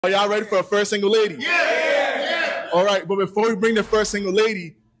Are y'all ready for a first single lady? Yeah! All right, but before we bring the first single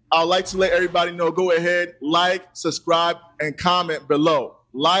lady, I'd like to let everybody know, go ahead, like, subscribe, and comment below.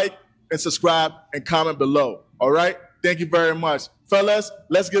 Like and subscribe and comment below. All right? Thank you very much. Fellas,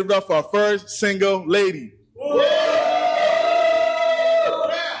 let's give it up for our first single lady.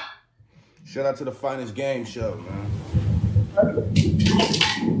 Shout out to the Finest Game Show, man.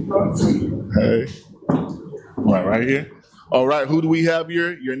 Hey. Right here. All right, who do we have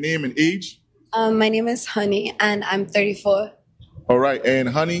here? Your name and age? My name is Honey, and I'm 34. All right, and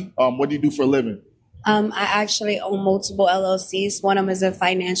Honey, what do you do for a living? I actually own multiple LLCs. One of them is a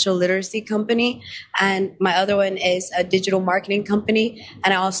financial literacy company, and my other one is a digital marketing company,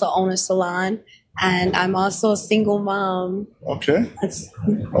 and I also own a salon, and I'm also a single mom. Okay.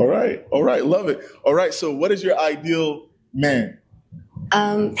 All right, love it. All right, so what is your ideal man?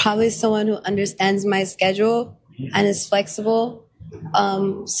 Probably someone who understands my schedule and is flexible.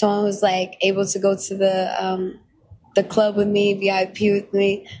 Someone who's like able to go to the club with me, VIP with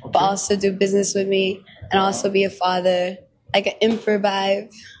me, but also do business with me, and also be a father, like an emperor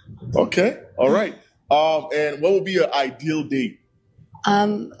vibe. Okay, all right. And what would be your ideal date?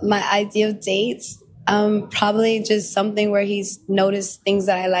 My ideal dates, probably just something where he's noticed things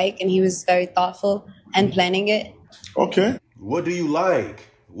that I like and he was very thoughtful and planning it. Okay. What do you like?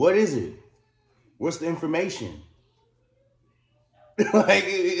 What is it? What's the information? Like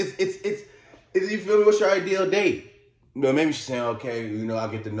it's you feel me? What's your ideal date? You know, maybe she's saying, okay, you know, I'll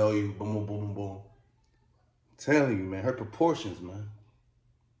get to know you, boom, boom, boom, boom, boom. I'm telling you, man, her proportions, man,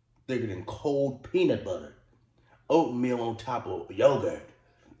 bigger than cold peanut butter, oatmeal on top of yogurt.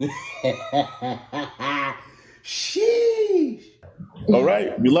 Sheesh. All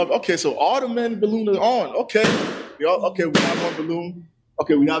right, we love. Okay, so all the men balloon are on. Okay, we have one balloon.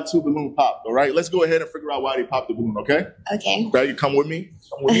 Okay, we have two balloon popped. All right, let's go ahead and figure out why they popped the balloon. Okay. Okay. Right, you come with me.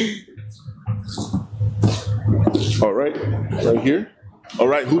 All right, right here. All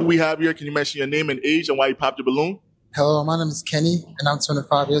right, who do we have here? Can you mention your name and age and why you popped the balloon? Hello, my name is Kenny, and I'm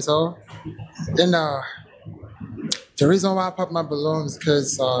 25 years old. And the reason why I popped my balloon is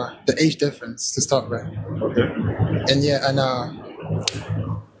because the age difference to start with. Okay. And yeah,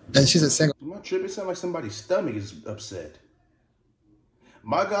 and she's a single. My trip, it sounds like somebody's stomach is upset.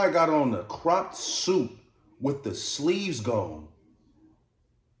 My guy got on a cropped suit with the sleeves gone.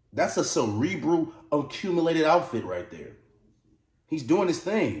 That's a cerebral accumulated outfit right there. He's doing his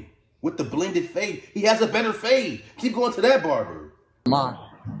thing with the blended fade. He has a better fade. Keep going to that barber. Mom,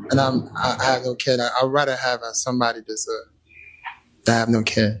 and I have no kid. I'd rather have somebody that have no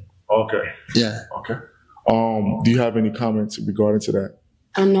kid. Okay. Yeah. Okay. Do you have any comments regarding to that?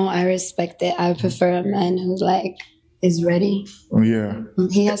 No, I respect it. I prefer a man who like is ready. Oh, yeah.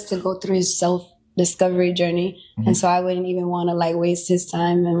 He has to go through his self-discovery journey. Mm-hmm. And so I wouldn't even want to like waste his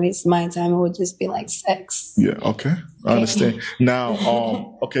time and waste my time. It would just be like sex. Yeah, okay. I understand.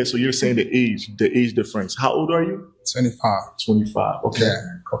 Now, okay, so you're saying the age difference. How old are you? 25. 25. Okay.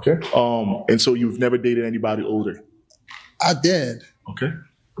 Yeah. Okay. And so you've never dated anybody older? I did. Okay.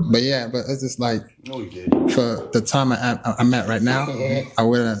 But yeah, but it's just like, no, you did. For the time I'm at right now, I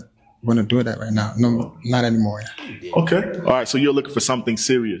wouldn't want to do that right now. No, not anymore. Okay. All right. So you're looking for something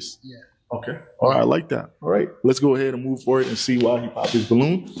serious. Yeah. Okay. All right. I like that. All right. Let's go ahead and move forward and see why he popped his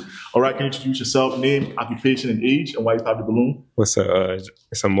balloon. All right. Can you introduce yourself, name, occupation, and age, and why you popped the balloon? What's up?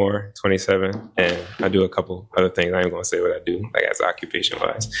 It's Amor, 27, and I do a couple other things. I ain't gonna say what I do, like as occupation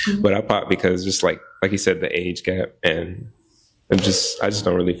wise, but I popped because just like you said, the age gap, and I just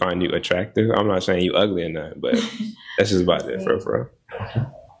don't really find you attractive. I'm not saying you ugly or not, but that's just about it, for real. Okay.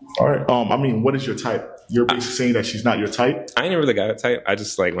 All right. I mean, what is your type? You're basically saying that she's not your type? I ain't really got a type. I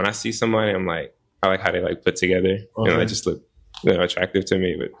just like when I see somebody, I'm like, I like how they like put together. Okay. They just look, attractive to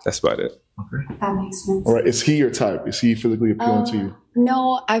me. But that's about it. Okay. That makes sense. All right. Is he your type? Is he physically appealing to you?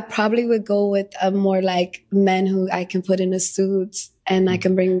 No, I probably would go with a more like men who I can put in a suit and I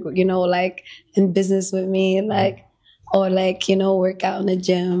can bring, like in business with me, like, or like, work out in the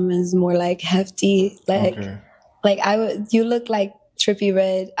gym is more like hefty. Like, you look like Trippie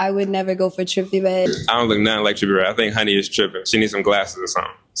Redd. I would never go for Trippie Redd. I don't look nothing like Trippie Redd. I think Honey is tripping. She needs some glasses or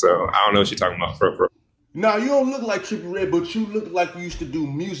something. So I don't know what she's talking about. Now, you don't look like Trippie Redd, but you look like you used to do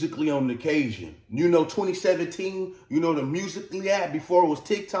Musically on occasion. 2017, the Musically app before it was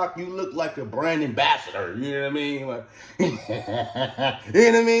TikTok, you look like a brand ambassador. You know what I mean? Like, you know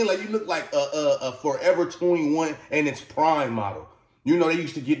what I mean? Like, you look like a Forever 21 and its prime model. They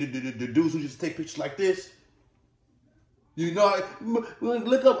used to get the dudes who used to take pictures like this.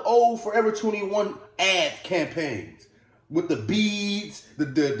 Look up old Forever 21 ad campaigns. with the beads,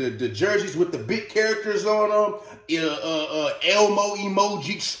 the jerseys with the big characters on them, Elmo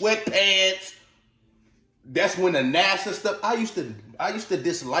emoji sweatpants. That's when the NASA stuff. I used to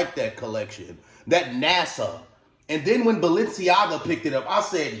dislike that collection, that NASA. And then when Balenciaga picked it up, I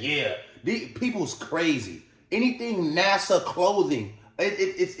said, yeah, these people's crazy. Anything NASA clothing,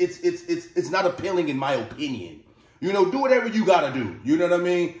 it's not appealing in my opinion. You know, do whatever you gotta do. You know what I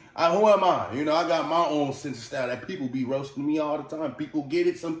mean? Who am I? You know, I got my own sense of style that people be roasting me all the time. People get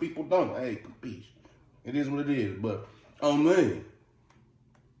it, some people don't. Hey, peace. It is what it is. But, oh man.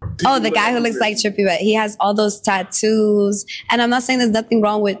 Oh, the guy who looks like Trippie Redd. He has all those tattoos. And I'm not saying there's nothing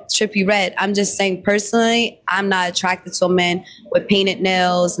wrong with Trippie Redd. I'm just saying personally, I'm not attracted to a man with painted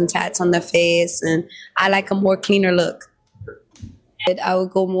nails and tats on their face. And I like a more cleaner look. I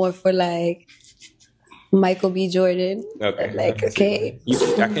would go more for like Michael B. Jordan. Okay. Like, okay.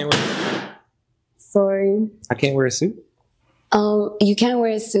 I can't wear. Sorry. I can't wear a suit. You can't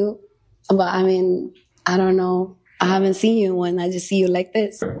wear a suit, but I mean, I don't know. I haven't seen you in one. I just see you like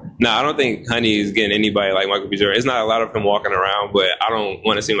this. No, I don't think Honey is getting anybody like Michael B. Jordan. It's not a lot of him walking around, but I don't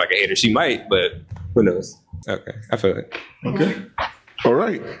want to seem like a hater. She might, but who knows? Okay, I feel it. Okay. All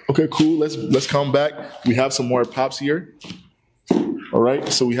right. Okay, cool. Let's come back. We have some more pops here. All right.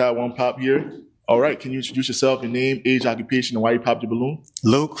 So we have one pop here. All right. Can you introduce yourself, your name, age, occupation, and why you popped your balloon?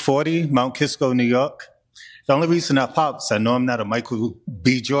 Luke, 40, Mount Kisco, New York. The only reason I popped is I know I'm not a Michael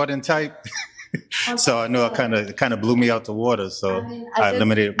B. Jordan type. So I know it kind of blew me out the water. So I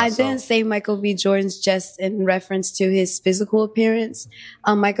eliminated myself. I didn't say Michael B. Jordan's just in reference to his physical appearance.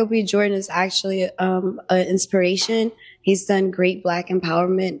 Michael B. Jordan is actually an inspiration. He's done great Black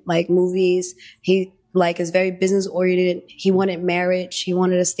empowerment like movies. He is very business oriented. He wanted marriage. He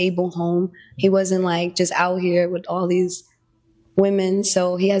wanted a stable home. He wasn't like just out here with all these women.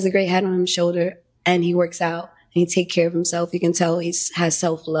 So he has a great head on his shoulder and he works out and he takes care of himself. You can tell he has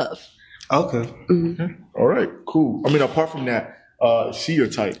self-love. Okay. Mm-hmm. Okay. All right, cool. I mean, apart from that, she your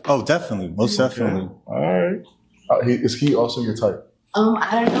type? Oh, definitely. Most definitely. All right. Is he also your type?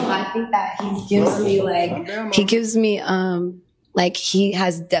 I don't know. I think that he gives me like he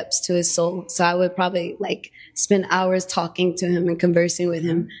has depths to his soul. So I would probably like spend hours talking to him and conversing with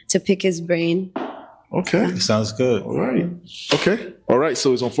him to pick his brain. Okay. Sounds good. All right. Okay. All right.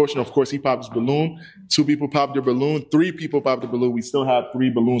 So it's unfortunate. Of course, he popped his balloon. 2 people popped their balloon. 3 people popped the balloon. We still have 3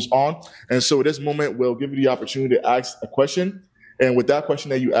 balloons on. And so at this moment, we'll give you the opportunity to ask a question. And with that question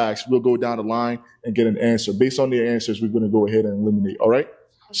that you ask, we'll go down the line and get an answer. Based on their answers, we're going to go ahead and eliminate. All right.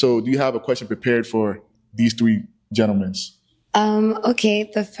 So do you have a question prepared for these 3 gentlemen? Okay.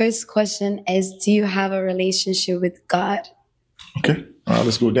 The first question is, do you have a relationship with God? Okay. All right.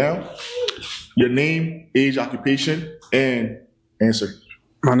 Let's go down. Your name, age, occupation, and answer.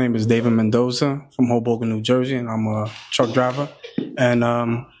 My name is David Mendoza from Hoboken, New Jersey, and I'm a truck driver. And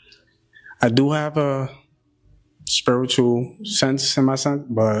I do have a spiritual sense in my sense,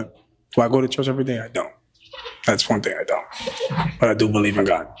 but do I go to church every day? I don't. That's one thing I don't. But I do believe in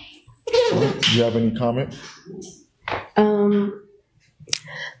God. Do you have any comment?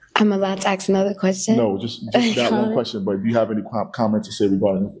 I'm allowed to ask another question? No, just that one question. But do you have any comment to say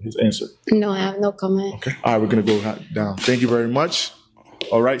regarding his answer? No, I have no comment. Okay. All right, we're going to go down. Thank you very much.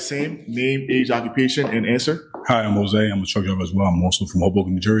 All right, same. Name, age, occupation, and answer. Hi, I'm Jose. I'm a truck driver as well. I'm also from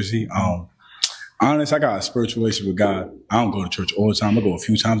Hoboken, New Jersey. Honest, I got a spiritual relationship with God. I don't go to church all the time. I go a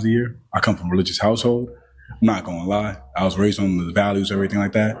few times a year. I come from a religious household. I'm not going to lie. I was raised on the values, everything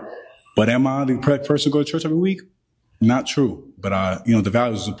like that. But am I the correct person to go to church every week? Not true. But, the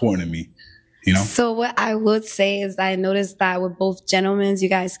values is important to me, So what I would say is I noticed that with both gentlemen, you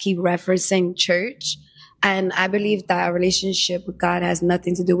guys keep referencing church. And I believe that a relationship with God has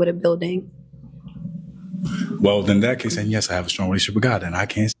nothing to do with a building. Well, then in that case, then yes, I have a strong relationship with God, and I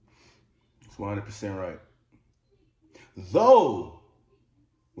can't. That's 100% right. Though,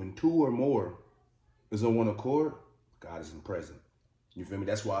 when 2 or more is on one accord, God isn't present. You feel me?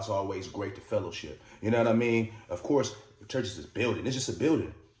 That's why it's always great to fellowship. You know what I mean? Of course, the church is just building. It's just a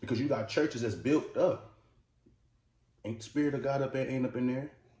building. Because you got churches that's built up. Ain't the Spirit of God ain't up in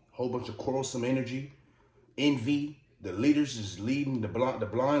there? Whole bunch of quarrelsome energy, envy. The leaders is leading, the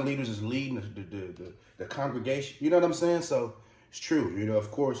blind leaders is leading the congregation. You know what I'm saying? So it's true.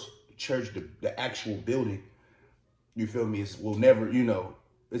 Of course, the church, the actual building, you feel me, will never,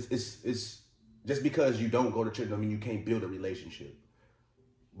 it's just because you don't go to church, I mean, you can't build a relationship.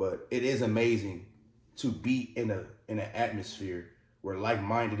 But it is amazing to be in an atmosphere where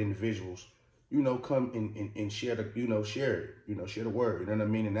like-minded individuals, come and share share the word. You know what I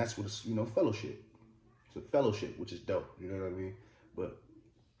mean? And that's what it's, fellowship. It's a fellowship, which is dope. You know what I mean? But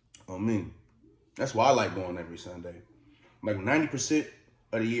that's why I like going every Sunday. Like 90%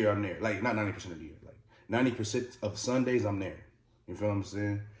 of the year I'm there. Like not 90% of the year. Like 90% of Sundays I'm there. You feel what I'm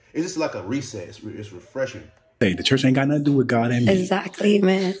saying? It's just like a reset. It's refreshing. Hey, the church ain't got nothing to do with God and me. Exactly,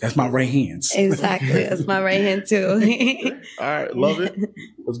 man. That's my right hands. Exactly. That's my right hand too. All right, love it.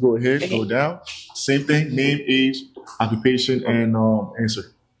 Let's go ahead, go down. Same thing, name, age, occupation, and answer.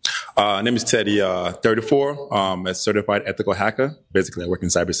 Name is Teddy, 34, a certified ethical hacker. Basically, I work in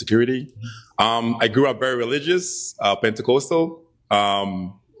cybersecurity. I grew up very religious, Pentecostal.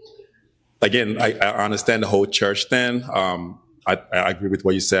 Again, I understand the whole church thing. I agree with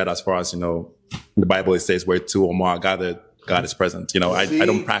what you said as far as, you know, in the Bible, it says where two or more are gathered, God is present. You know, I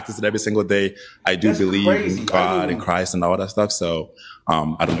don't practice it every single day. I do believe in God and Christ and all that stuff. So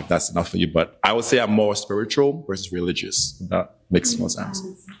I don't know if that's enough for you, but I would say I'm more spiritual versus religious. That makes more sense.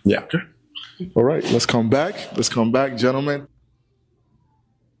 Yeah. Okay. All right, let's come back. Let's come back, gentlemen.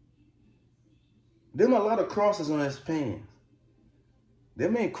 Them a lot of crosses on his pants.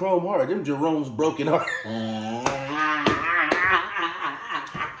 Them ain't chrome heart. Them Jerome's broken heart.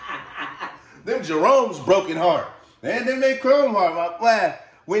 Them Jerome's broken heart. Man, them ain't chrome heart, my boy.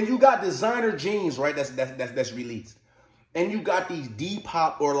 When you got designer jeans, right, that's released, and you got these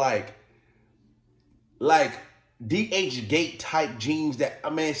Depop or like DH Gate type jeans that, I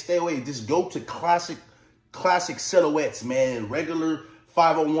mean, stay away. Just go to classic silhouettes, man. Regular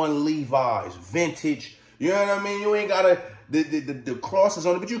 501 Levi's, vintage. You know what I mean? You ain't got the crosses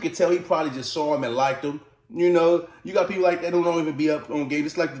on it, but you can tell he probably just saw him and liked them. You know, you got people like that who don't even be up on game,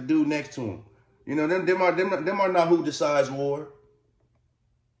 just like the dude next to him. You know, them are not who decides war.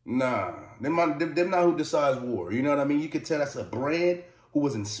 Nah, them not who decides war. You know what I mean? You could tell that's a brand who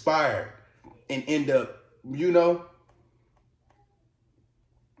was inspired and end up, you know.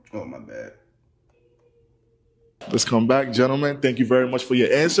 Oh, my bad. Let's come back, gentlemen. Thank you very much for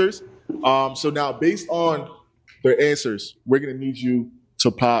your answers. So now, based on their answers, we're going to need you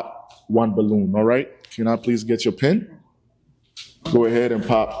to pop one balloon, all right? Can I please get your pen? Go ahead and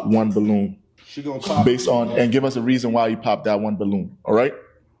pop one balloon. She gonna pop based on, and give us a reason why you popped that one balloon, all right?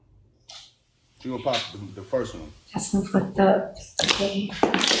 She gonna pop the first one. That's so fucked up. Okay.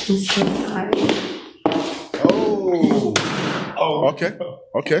 I'm so sorry. Oh, okay.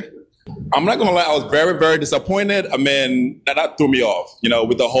 Okay. I'm not gonna lie, I was very, very disappointed. I mean, that threw me off, you know,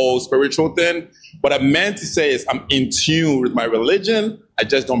 with the whole spiritual thing. What I meant to say is I'm in tune with my religion. I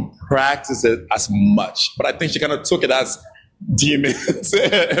just don't practice it as much. But I think she kind of took it as demons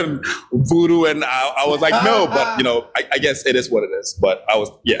and voodoo, and I was like, no, but you know, I guess it is what it is. But I was,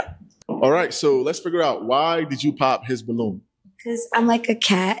 yeah. All right, so let's figure out, why did you pop his balloon? Because I'm like a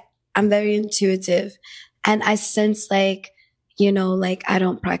cat. I'm very intuitive, and I sense like, you know, like I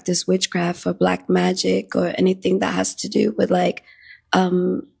don't practice witchcraft or black magic or anything that has to do with like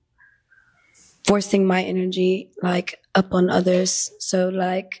forcing my energy like up on others. So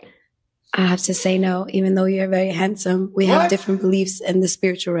like I have to say no, even though you're very handsome. We have different beliefs in the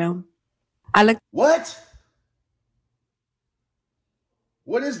spiritual realm. I like what?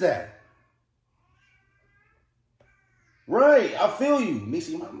 What is that? Right, I feel you,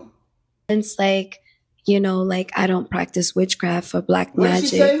 Missy Mama. It's like, you know, like I don't practice witchcraft or black What magic. did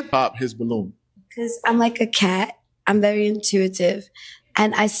she say? Pop his balloon. Because I'm like a cat. I'm very intuitive,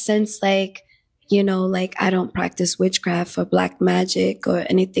 and I sense like, you know, like I don't practice witchcraft or black magic or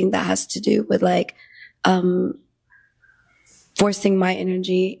anything that has to do with like forcing my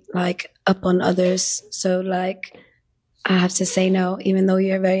energy like up on others. So like I have to say no, even though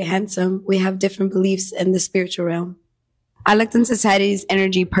you're very handsome. We have different beliefs in the spiritual realm. I looked into Teddy's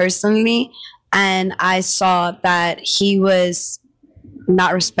energy personally, and I saw that he was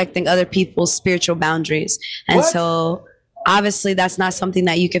not respecting other people's spiritual boundaries. And so obviously that's not something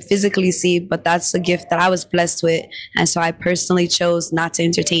that you can physically see, but that's a gift that I was blessed with. And so I personally chose not to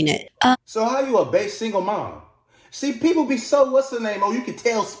entertain it. So how you a base single mom? See, people be so, what's the name? Oh, you can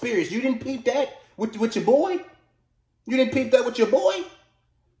tell spirits. You didn't peep that with your boy? You didn't peep that with your boy?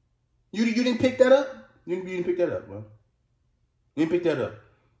 You didn't pick that up? You didn't pick that up, bro. You didn't pick that up.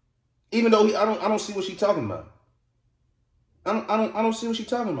 Even though I don't see what she's talking about. I don't see what she's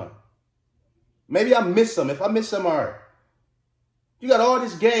talking about. Maybe I missed some. If I missed some, all right. You got all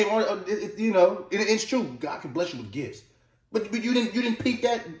this game, you know. It's true. God can bless you with gifts, but you didn't peep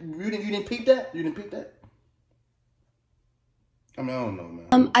that. You didn't peep that. You didn't peep that. I mean, I don't know,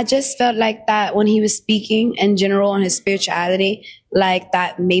 man. I just felt like that when he was speaking in general on his spirituality, like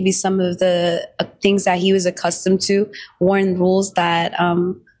that maybe some of the things that he was accustomed to weren't rules that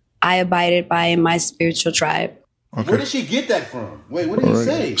I abided by in my spiritual tribe. Okay. Where did she get that from? Wait, what did he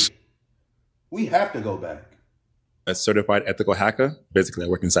say? We have to go back. a certified ethical hacker. Basically, I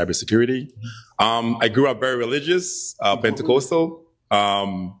work in cybersecurity. I grew up very religious, Pentecostal.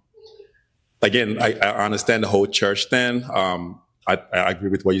 Again, I understand the whole church thing. I agree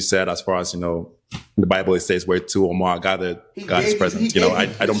with what you said as far as, the Bible, it says where two or more are gathered, God is present.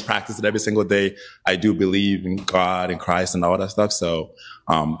 I don't practice it every single day. I do believe in God and Christ and all that stuff. So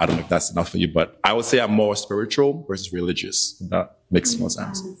I don't know if that's enough for you, but I would say I'm more spiritual versus religious. That makes more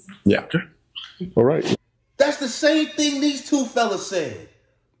sense. Yeah. Okay. All right. That's the same thing these two fellas said.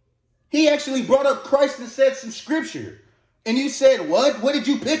 He actually brought up Christ and said some scripture. And you said, what? What did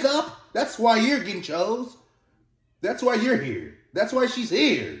you pick up? That's why you're getting chose. That's why you're here. That's why she's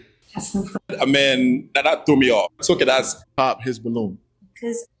here. I mean, that threw me off. It's okay, that's Pop his balloon.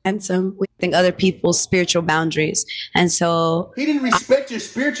 Because we think other people's spiritual boundaries. And so he didn't respect your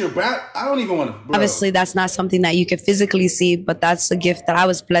spiritual boundaries. I don't even want to. Obviously, that's not something that you can physically see, but that's a gift that I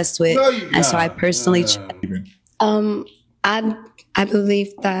was blessed with. No, you and so I personally I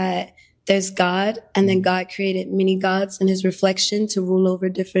believe that there's God, and then God created many gods and his reflection to rule over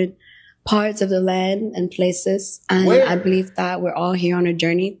different parts of the land and places. And Where? I believe that we're all here on a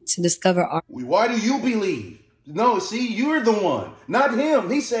journey to discover our... Why do you believe? No, see, you're the one, not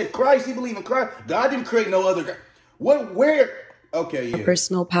him. He said Christ. He believed in Christ. God didn't create no other God. What, where? Okay, yeah.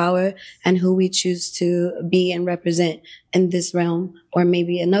 Personal power and who we choose to be and represent in this realm or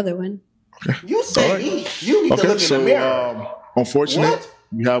maybe another one. You say you need to look in the mirror. Unfortunate,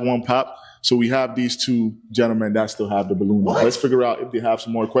 we have one Pop. So we have these two gentlemen that still have the balloon. What? Let's figure out if they have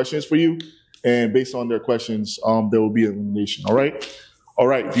some more questions for you. And based on their questions, there will be an elimination. All right? All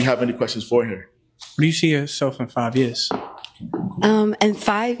right. Do you have any questions for her? Where do you see yourself in 5 years? In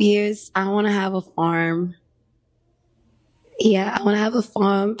 5 years, I want to have a farm. Yeah, I want to have a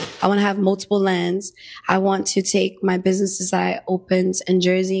farm. I want to have multiple lands. I want to take my businesses I opened in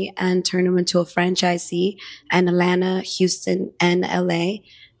Jersey and turn them into a franchisee in Atlanta, Houston, and LA.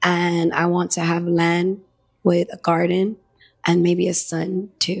 And I want to have land with a garden and maybe a son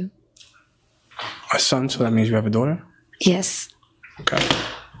too. A son, so that means you have a daughter? Yes. Okay.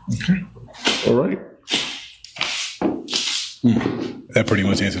 All right. That pretty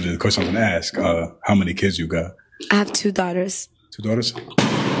much answered the question I was going to ask. How many kids you got? I have 2 daughters. 2 daughters?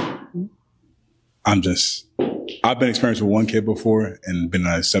 I've been experienced with 1 kid before and been in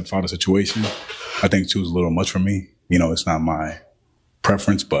a stepfather situation. I think 2 is a little much for me. It's not my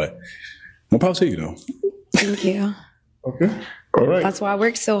preference, but more power to you, though. Thank you. Okay. All right. That's why I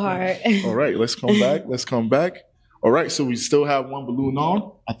work so hard. All right. Let's come back. All right. So we still have one balloon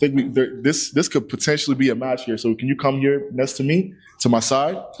on. I think this could potentially be a match here. So can you come here next to me, to my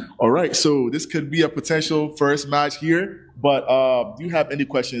side? All right. So this could be a potential first match here. But do you have any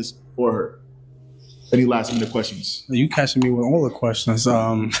questions for her? Any last minute questions? You catching me with all the questions.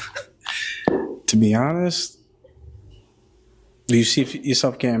 To be honest, do you see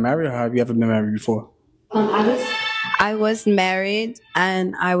yourself getting married, or have you ever been married before? I was married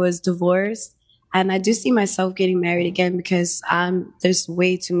and I was divorced, and I do see myself getting married again because there's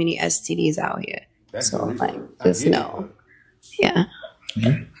way too many STDs out here. Just no. Yeah.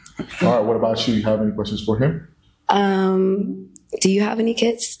 Mm-hmm. All right. What about you? You have any questions for him? Do you have any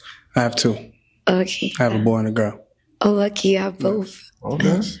kids? I have 2. Okay. I have a boy and a girl. Oh, lucky you have both.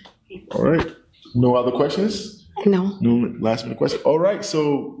 Okay. All right. No other questions? No. No last minute question. All right.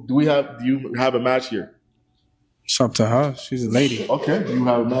 So do you have a match here? It's up to her. She's a lady. Okay. Do you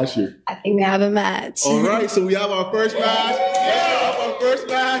have a match here? I think we have a match. All right. So we have our first match. Yeah, our first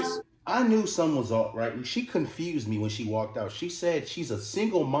match. I knew something was off, right? She confused me when she walked out. She said she's a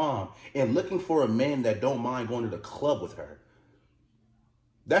single mom and looking for a man that don't mind going to the club with her.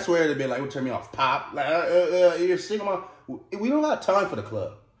 That's where it'd be like, would turn me off. Pop, like, you're a single mom. We don't have time for the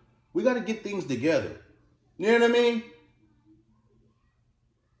club. We got to get things together. You know what I mean?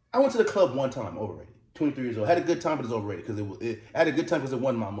 I went to the club one time, overrated. 23 years old. Had a good time, but it's overrated because I had a good time because it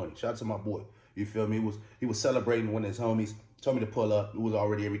wasn't my money. Shout out to my boy. You feel me? He was celebrating one of his homies. Told me to pull up. It was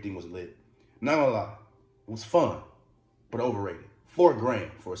already, everything was lit. Not gonna lie. It was fun, but overrated. $4,000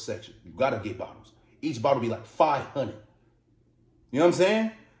 for a section. You gotta get bottles. Each bottle be like 500. You know what I'm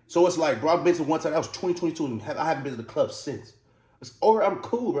saying? So it's like, bro, I've been to one time. That was 2022, and I haven't been to the club since. It's over. I'm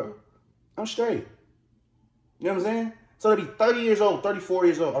cool, bro. I'm straight. You know what I'm saying? So they be 30 years old, 34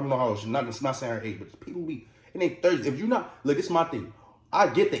 years old. I don't know how old. She's not saying her age, but people be, it ain't 30. If you're not, look, this is my thing. I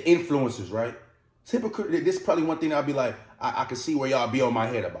get the influencers, right? Hypocrite. This is probably one thing I'll be like, I can see where y'all be on my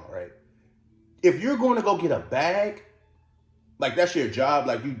head about, right? If you're going to go get a bag, like that's your job,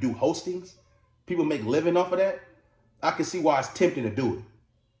 like you do hostings, people make living off of that, I can see why it's tempting to do it.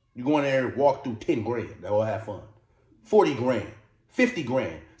 You go in there and walk through 10 grand, that will have fun. 40 grand, 50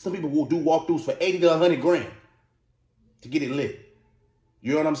 grand. Some people will do walkthroughs for 80 to 100 grand. to get it lit.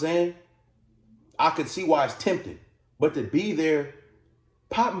 You know what I'm saying? I could see why it's tempting. But to be there,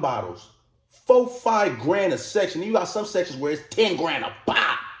 popping bottles, 4-5 grand a section. You got some sections where it's 10 grand a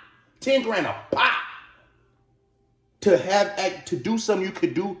pop. 10 grand a pop. To do something you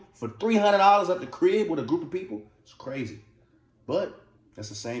could do for $300 at the crib with a group of people, it's crazy. But that's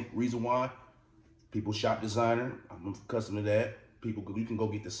the same reason why people shop designer. I'm accustomed to that. You can go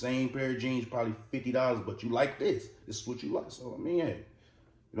get the same pair of jeans, probably $50, but you like this. This is what you like. So, I mean, hey,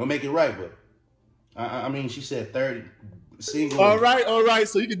 you don't make it right, but I mean, she said 30 single. All right.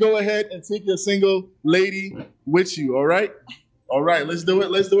 So you can go ahead and take your single lady with you. All right, let's do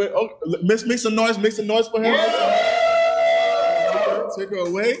it. Oh, make some noise for her. Take her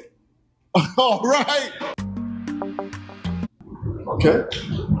away. All right. Okay.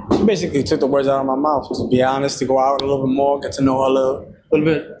 She basically took the words out of my mouth, to be honest, to go out a little bit more, get to know her a little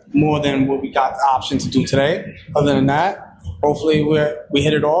bit more than what we got the option to do today. Other than that, hopefully we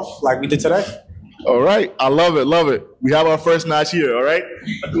hit it off like we did today. All right. I love it. We have our first match here, all right?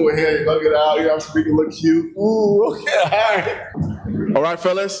 Go ahead and hug it out. You have to make it look cute. Ooh, okay, all right. All right,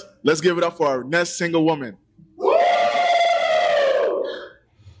 fellas, let's give it up for our next single woman.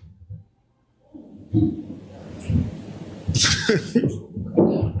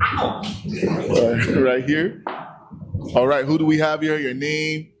 Right here. All right, who do we have here? Your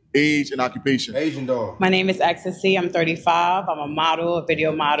name, age, and occupation. Asian dog. My name is Ecstasy. I'm 35. I'm a model, a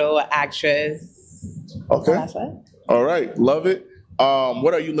video model, an actress. Okay. That's it. All right, love it.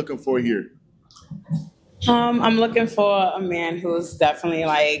 What are you looking for here? I'm looking for a man who's definitely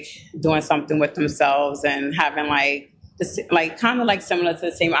like doing something with themselves and having like kind of like similar to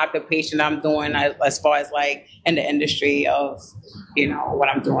the same occupation I'm doing as far as like in the industry of, you know, what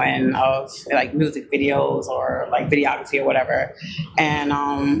I'm doing of like music videos or like videography or whatever.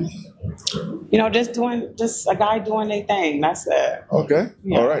 And, you know, just a guy doing their thing. That's it. Okay.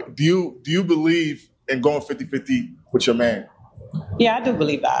 Yeah. All right. Do you believe in going 50-50 with your man? Yeah, I do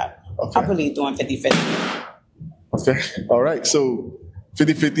believe that. Okay. I believe doing 50-50. Okay. All right. So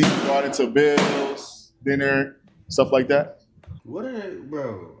 50-50 going into bills, dinner, stuff like that? What are they,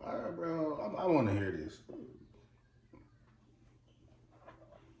 bro? I want to hear this.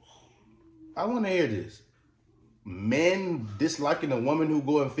 I want to hear this. Men disliking a woman who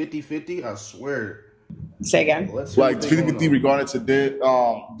going 50-50? I swear. Say again. Like 50-50 regarding to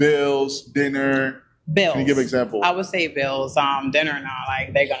bills, dinner. Bills. Can you give an example? I would say bills. Dinner, no,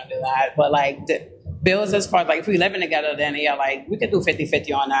 like they're gonna do that. But like bills, as far as like if we living together, then yeah, like we could do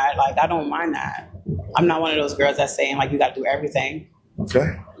 50-50 on that. Like I don't mind that. I'm not one of those girls that's saying like you got to do everything.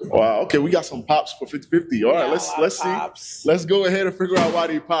 Okay. Wow. Okay, we got some pops for 50-50. All right, let's see. Pops. Let's go ahead and figure out why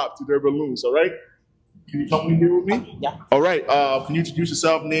they popped to their balloons. All right. Can you come in here with me? Yeah. All right. Can you introduce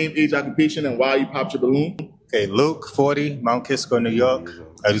yourself, name, age, occupation, and why you popped your balloon? Okay, Luke, 40, Mount Kisco, New York.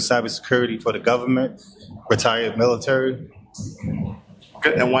 I do cybersecurity for the government, retired military.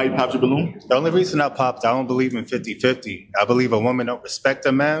 Okay, and why you popped your balloon? The only reason I popped, I don't believe in 50-50. I believe a woman don't respect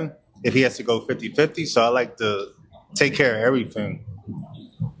a man if he has to go 50-50, so I like to take care of everything.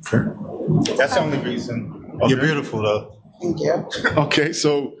 Okay. That's the only reason. Okay. You're beautiful, though. Thank you. Okay,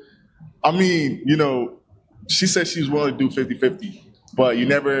 so, I mean, you know, she said she was willing to do 50-50, but you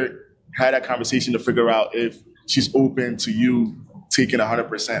never had that conversation to figure out if she's open to you taking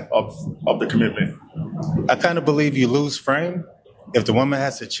 100% of the commitment. I kind of believe you lose frame if the woman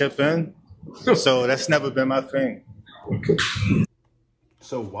has to chip in, so that's never been my thing. Okay.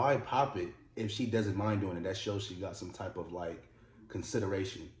 So why pop it if she doesn't mind doing it? That shows she got some type of like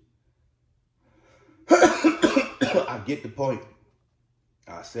consideration. I get the point.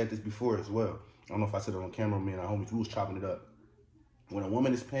 I said this before as well. I don't know if I said it on camera, me and our homies, we was chopping it up. When a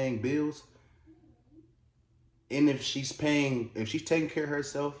woman is paying bills, and if she's taking care of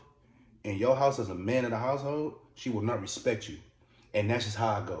herself in your house as a man of the household, she will not respect you. And that's just how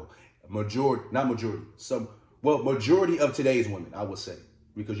I go. Majority of today's women, I would say.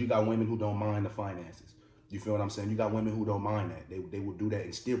 Because you got women who don't mind the finances. You feel what I'm saying? You got women who don't mind that. They will do that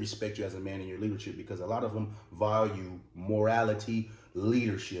and still respect you as a man in your leadership, because a lot of them value morality,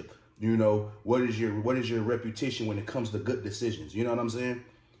 leadership. You know, what is your reputation when it comes to good decisions? You know what I'm saying?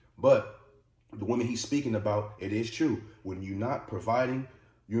 But the women he's speaking about, it is true. When you're not providing,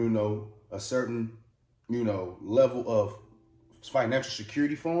 you know, a certain, you know, level of financial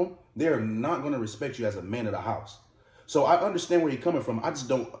security for them, they're not going to respect you as a man of the house. So I understand where you're coming from.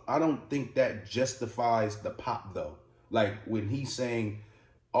 I don't think that justifies the pop though. Like when he's saying,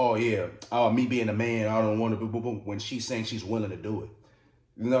 oh yeah, me being a man, I don't want to when she's saying she's willing to do it.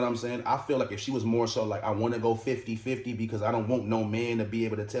 You know what I'm saying? I feel like if she was more so like, I want to go 50-50 because I don't want no man to be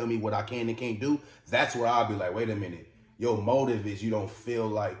able to tell me what I can and can't do, that's where I'll be like, wait a minute. your motive is you don't feel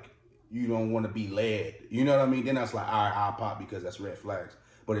like you don't want to be led. You know what I mean? Then that's like, all right, I'll pop because that's red flags.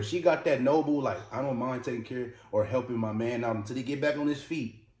 But if she got that noble, like, I don't mind taking care or helping my man out until he get back on his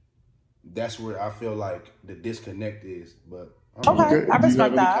feet, that's where I feel like the disconnect is. But okay, I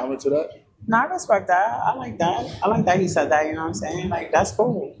respect that. Comment to that? No, I respect that. I like that. I like that he said that, you know what I'm saying? Like, that's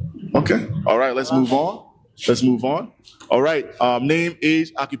cool. Okay. All right, let's move on. Let's move on. All right. Name,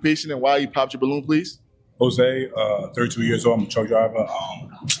 age, occupation, and why you popped your balloon, please. Jose, 32 years old. I'm a truck driver.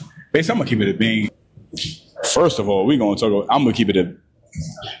 Basically, I'm gonna keep it a bean. First of all, I'm gonna keep it a.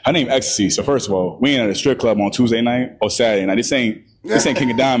 Her name Ecstasy. So first of all, we ain't at a strip club on Tuesday night or Saturday night. This ain't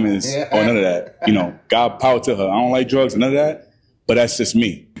King of Diamonds or none of that. You know, God power to her. I don't like drugs and none of that. But that's just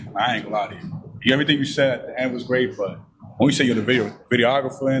me. I ain't gonna lie to you. Everything you said at the end was great, but when you say you're the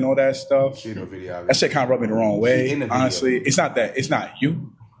videographer and all that stuff, that shit kind of rubbed me the wrong way. Honestly, it's not that. It's not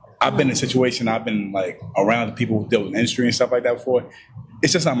you. I've been in a situation. I've been like around the people who deal with the industry and stuff like that before.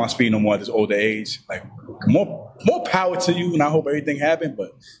 It's just not my speed no more at this older age. Like more power to you, and I hope everything happened,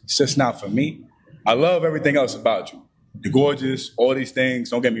 but it's just not for me. I love everything else about you. You're gorgeous, all these things.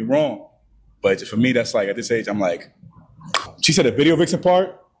 Don't get me wrong, but for me, that's like at this age, I'm like. She said the video vixen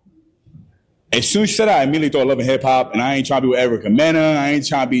part. As soon as she said that, I immediately thought Love and Hip Hop, and I ain't trying to be with Erica Mena. I ain't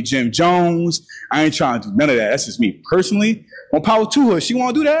trying to be Jim Jones. I ain't trying to do none of that. That's just me personally. More power to her. She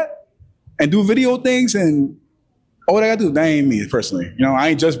want to do that and do video things, and all I got to do, that ain't me personally. You know, I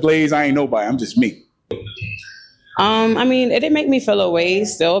ain't just Blaze. I ain't nobody. I'm just me. I mean, it didn't make me feel away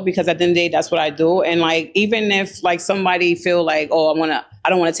still because at the end of the day, that's what I do. And like, even if like somebody feel like, oh, I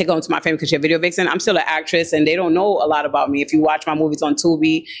don't want to take on to my family because you're a video vixen, I'm still an actress and they don't know a lot about me. If you watch my movies on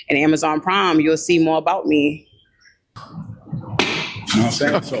Tubi and Amazon Prime, you'll see more about me. You know what I'm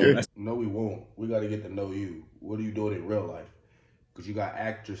saying? So, no, we won't. We got to get to know you. What are you doing in real life? Because you got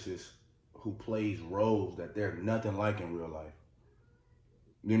actresses who plays roles that they're nothing like in real life.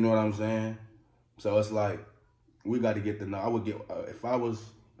 You know what I'm saying? So it's like, we got to get to know. I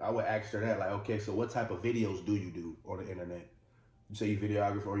would ask her that, like, okay, so what type of videos do you do on the internet? You say you're a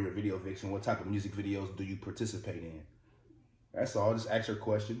videographer or you're a video vixen. What type of music videos do you participate in? That's all. Just ask her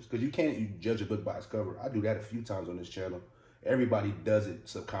questions. Because you can't judge a book by its cover. I do that a few times on this channel. Everybody does it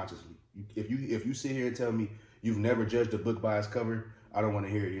subconsciously. If you sit here and tell me you've never judged a book by its cover, I don't want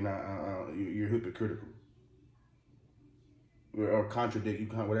to hear it. You're not. You're hypocritical. Or contradict. You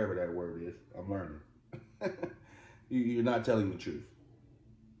can't, whatever that word is. I'm learning. You're not telling the truth.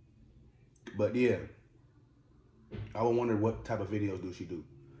 But yeah, I would wonder what type of videos do she do,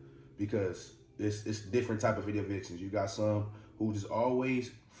 because it's different type of video vixens. You got some who just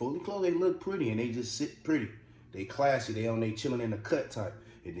always fully clothed, they look pretty and they just sit pretty. They classy, they chilling in the cut type.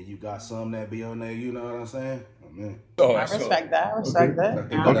 And then you got some that be on there, you know what I'm saying? Oh, man. I respect that. I respect that.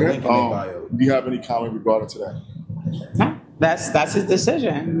 Okay. Do you have any comment regarding to that? No, that's his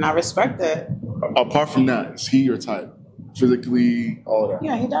decision, and I respect it. Apart from that, is he your type? Physically, all of that?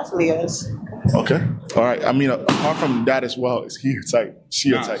 Yeah, he definitely is. Okay. All right. I mean, apart from that as well, is he your type? She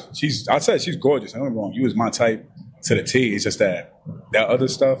your type? I said she's gorgeous. I'm not wrong. You was my type to the T. It's just that other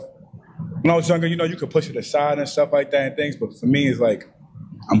stuff. When I was younger, you know, you could push it aside and stuff like that and things. But for me, it's like,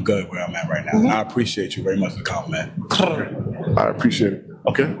 I'm good where I'm at right now. Mm-hmm. And I appreciate you very much for the compliment. I appreciate it.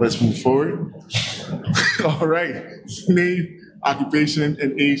 Okay, let's move forward. All right. Name, occupation,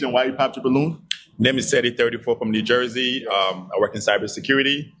 and age, and why you popped your balloon? Name is Teddy, 34, from New Jersey. I work in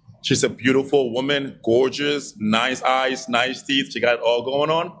cybersecurity. She's a beautiful woman, gorgeous, nice eyes, nice teeth. She got it all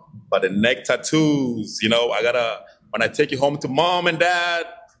going on. But the neck tattoos, you know, when I take you home to mom and dad,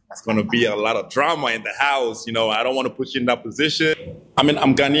 it's going to be a lot of drama in the house. You know, I don't want to put you in that position. I mean,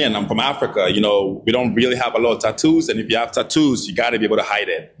 I'm Ghanaian. I'm from Africa. You know, we don't really have a lot of tattoos. And if you have tattoos, you got to be able to hide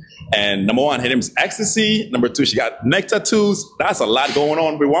it. And number one, her name is Ecstasy. Number two, she got neck tattoos. That's a lot going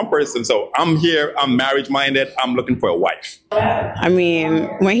on with one person. So I'm here. I'm marriage-minded. I'm looking for a wife. I mean,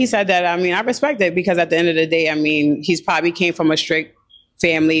 when he said that, I mean, I respect it because at the end of the day, I mean, he's probably came from a strict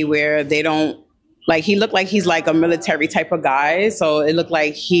family where they don't, like, he looked like he's like a military type of guy. So it looked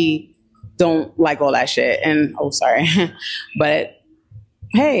like he don't like all that shit. And, oh, sorry. But,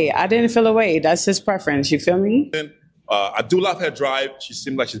 hey, I didn't feel away. That's his preference. You feel me? I do love her drive. She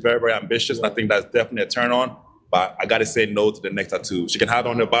seems like she's very, very ambitious. And I think that's definitely a turn on. But I got to say no to the neck tattoo. She can have it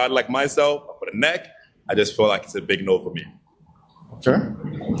on her body like myself. But for the neck, I just feel like it's a big no for me. Okay.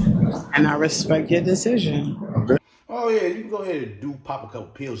 And I respect your decision. Okay. Oh, yeah, you can go ahead and pop a couple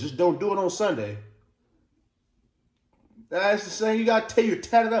pills. Just don't do it on Sunday. That's the same. You got to tell you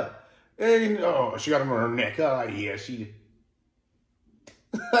tatted up. And, oh, she got them on her neck. Oh, yeah, she...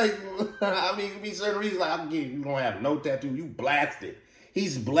 like, I mean, it could be certain reasons. Like, you don't have no tattoo. You blasted.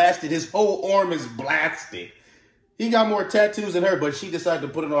 He's blasted. His whole arm is blasted. He got more tattoos than her, but she decided to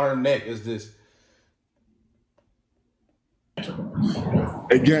put it on her neck. Is this?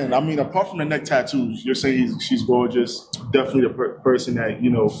 Again, I mean, apart from the neck tattoos, you're saying she's gorgeous. Definitely the person that,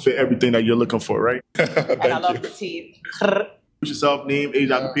 fit everything that you're looking for, right? And I love the teeth. Yourself, name, age,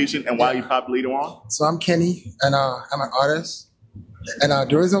 occupation, and why you popped later on. So I'm Kenny, and I'm an artist. And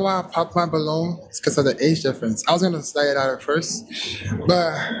the reason why I popped my balloon is because of the age difference. I was gonna say it out at first,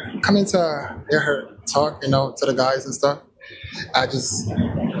 but coming to hear her talk, to the guys and stuff, I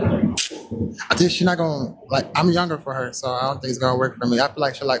think she's not gonna I'm younger for her, so I don't think it's gonna work for me. I feel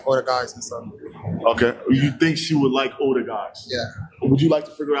like she like older guys and stuff. Okay, you think she would like older guys? Yeah. Would you like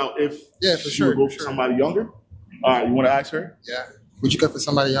to figure out if she would go for somebody younger? All right, you want to ask her? Yeah. Would you go for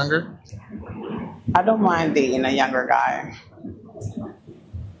somebody younger? I don't mind dating a younger guy.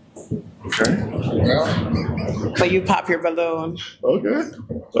 Okay. Yeah. But you pop your balloon. Okay.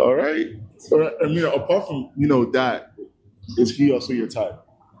 All right. I mean, apart from that, is he also your type?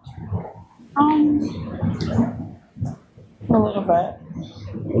 A little bit.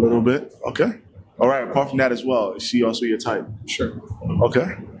 A little bit. Okay. All right. Apart from that as well, is she also your type? Sure. Okay.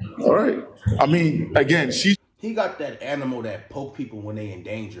 All right. I mean, again, He got that animal that poke people when they in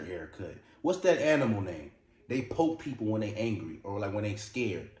danger haircut. What's that animal name? They poke people when they angry or like when they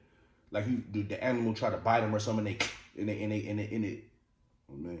scared. Like the animal try to bite them or something. They.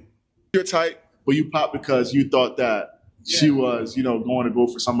 Oh man. Your type, but you popped because you thought that she was, going to go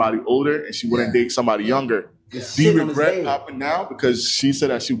for somebody older and she wouldn't date somebody younger. Do you regret popping now because she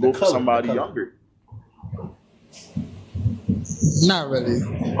said that she would go for somebody younger? Not really.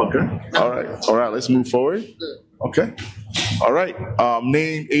 Okay. All right. Let's move forward. Okay. All right.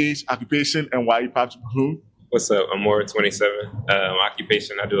 Name, age, occupation, and why you popped your balloon. What's up? I'm more 27.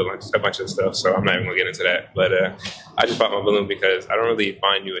 Occupation, I do a bunch of stuff, so I'm not even gonna get into that. But I just popped my balloon because I don't really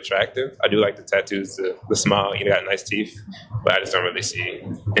find you attractive. I do like the tattoos, the smile. You got nice teeth, but I just don't really see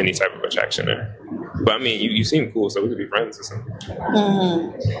any type of attraction there. But I mean, you seem cool, so we could be friends or something.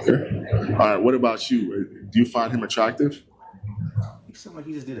 Okay. All right. What about you? Do you find him attractive? He sound like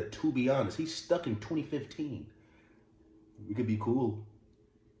he just did a To Be Honest. He's stuck in 2015. We could be cool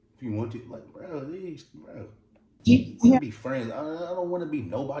if you want to. Like, bro. Yeah. Be friends. I don't want to be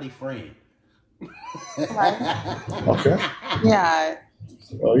nobody friend. Okay. Yeah.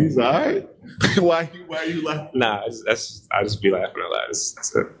 Oh, he's all right. Why are you laughing? Nah, I just be laughing a lot.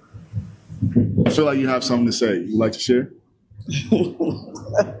 That's it. I feel like you have something to say. You like to share?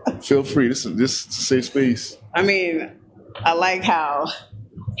 Feel free. This is a safe space. I mean, I like how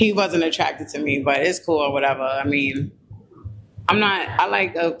he wasn't attracted to me, but it's cool or whatever. I mean, I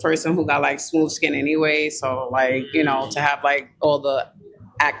like a person who got like smooth skin anyway. So like, to have like all the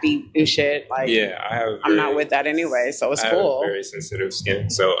acne and shit, like, yeah, I'm not with that anyway. So it's cool. I have very sensitive skin.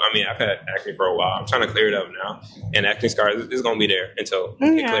 So, I mean, I've had acne for a while. I'm trying to clear it up now. And acne scars is going to be there until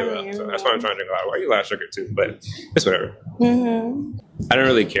it clear up. So that's why I'm trying to drink a lot. Why you laugh sugar too? But it's whatever. Mm-hmm. I don't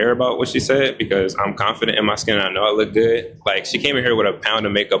really care about what she said because I'm confident in my skin and I know I look good. Like, she came in here with a pound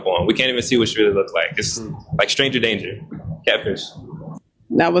of makeup on. We can't even see what she really looked like. It's like stranger danger. Catfish.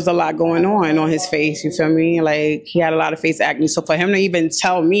 That was a lot going on his face, you feel me? Like, he had a lot of face acne. So for him to even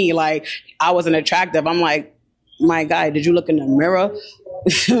tell me, like, I wasn't attractive, I'm like, my guy, did you look in the mirror?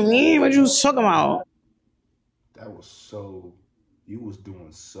 You feel me? What you talking about? That was you was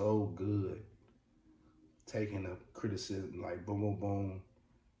doing so good. Taking the criticism, like, boom, boom, boom.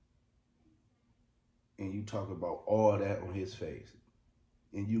 And you talk about all that on his face.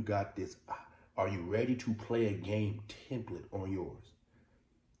 And you got this, are you ready to play a game template on yours?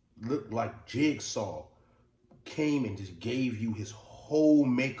 Looked like Jigsaw came and just gave you his whole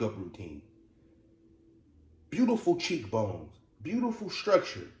makeup routine. Beautiful cheekbones, beautiful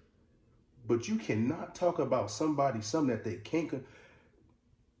structure. But you cannot talk about something that they can't.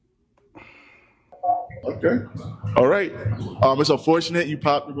 Okay. All right. It's unfortunate you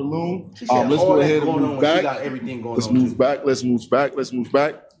popped the balloon. Let's go ahead and move back. Let's move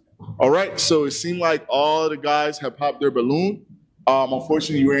back. All right. So it seemed like all the guys have popped their balloon.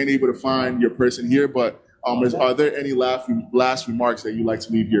 Unfortunately, you weren't able to find your person here, but are there any last remarks that you'd like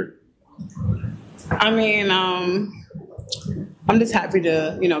to leave here? I mean, I'm just happy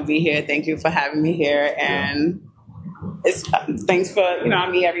to, be here. Thank you for having me here. And it's thanks for, I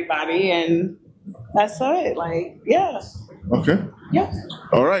meet everybody and that's it. Like, yeah. Okay. Yeah.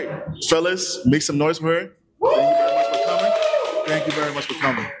 All right. Fellas, make some noise for her. Thank you very much for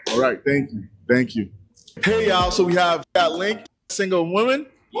coming. All right. Thank you. Hey, y'all. So we have that link. Single woman.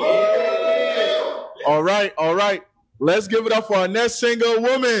 Yeah. All right. Let's give it up for our next single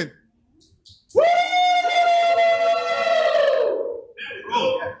woman. Woo!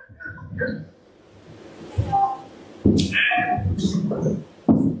 All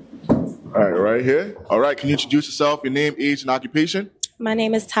right, right here. All right, can you introduce yourself, your name, age, and occupation? My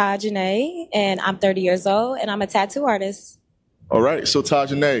name is Taj Janae, and I'm 30 years old, and I'm a tattoo artist. All right, so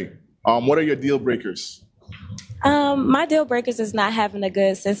Tajane, what are your deal breakers? My deal breakers is not having a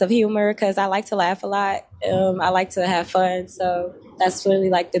good sense of humor because I like to laugh a lot. I like to have fun, so that's really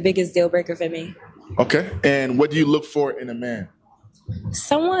like the biggest deal breaker for me. Okay, and what do you look for in a man?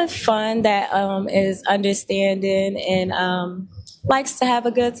 Someone fun that is understanding and likes to have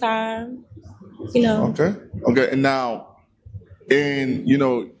a good time, you know. Okay, and now, in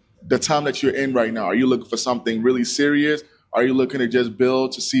the time that you're in right now, are you looking for something really serious? Are you looking to just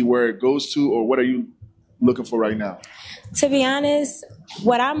build to see where it goes to, or what are you looking for right now? To be honest,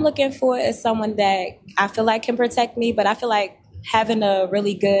 what I'm looking for is someone that I feel like can protect me, but I feel like having a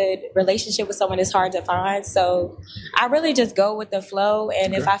really good relationship with someone is hard to find. So I really just go with the flow.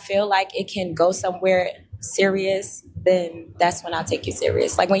 And if I feel like it can go somewhere serious, then that's when I'll take you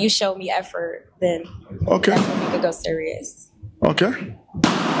serious. Like when you show me effort, then that's when we could go serious. Okay.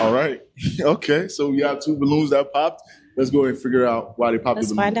 All right. Okay. So we have 2 balloons that popped. Let's go ahead and figure out why they popped.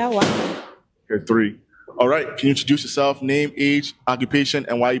 Let's find out why. Okay, 3. All right. Can you introduce yourself, name, age, occupation,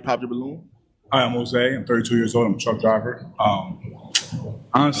 and why you popped your balloon? Hi, I'm Jose. I'm 32 years old. I'm a truck driver.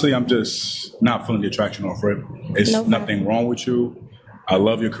 Honestly, I'm just not feeling the attraction off rip. It's nothing wrong with you. I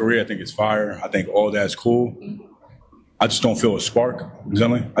love your career. I think it's fire. I think all that's cool. I just don't feel a spark.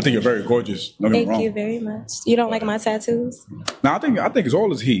 Exactly. I think you're very gorgeous. Don't get me wrong. Thank you very much. You don't like my tattoos? No, I think it's all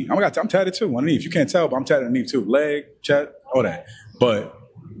as heat. I'm tatted too underneath. You can't tell, but I'm tatted underneath too. Leg, chest, all that. But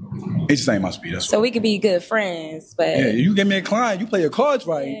it just ain't my speed. That's so we could be good friends, but yeah, you give me a client, you play your cards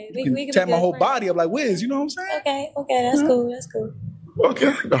right. Yeah, you can tap my whole body up like Wiz. You know what I'm saying? Okay, that's cool. That's cool.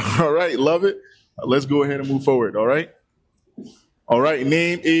 Okay. All right. Love it. Let's go ahead and move forward. All right. All right.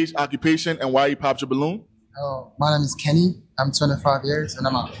 Name, age, occupation, and why you popped your balloon. My name is Kenny. I'm 25 years, and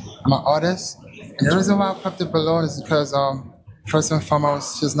I'm an artist. And the reason why I popped the balloon is because, first and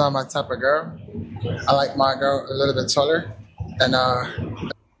foremost, she's not my type of girl. I like my girl a little bit taller, and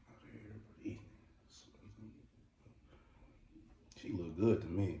she look good to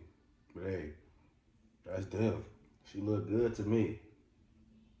me. But hey, that's them. She look good to me.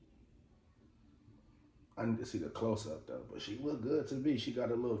 I need to see the close up though, but she look good to me. She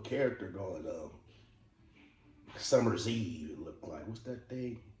got a little character going on. Summer's Eve, it looked like. What's that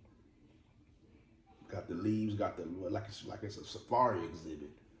thing? Got the leaves, got the like it's a safari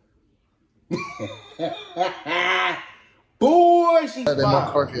exhibit. Boy, she's a bit more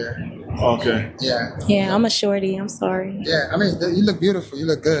curvier. Okay. Yeah. Yeah, I'm a shorty. I'm sorry. Yeah, I mean, you look beautiful. You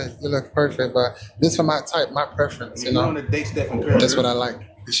look good. You look perfect. But this for my type, my preference. You know, on the date Stephen Curry. That's what I like.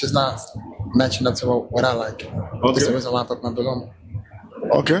 It's just not matching up to what I like. Okay. That's the reason why I put my balloon.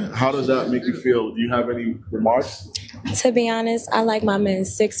 Okay. How does that make you feel? Do you have any remarks? To be honest, I like my men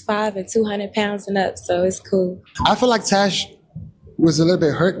 6'5" and 200 pounds and up, so it's cool. I feel like Tash was a little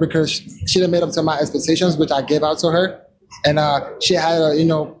bit hurt because she didn't meet up to my expectations, which I gave out to her. And she had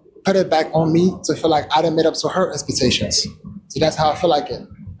to, put it back on me to feel like I didn't meet up to her expectations. So that's how I feel like it.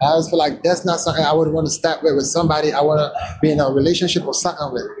 I always feel like that's not something I would want to start with somebody I want to be in a relationship or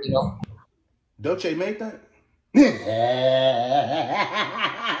something with, Dolce made that? Woo,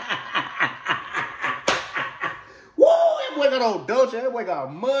 that boy got old Dolce. That boy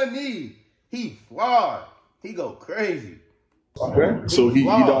got money. He flawed. He go crazy. Okay. So he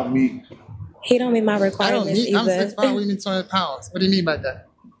don't meet. He don't meet my requirements either. I'm 6'5", what do you mean 200 pounds? What do you mean by that?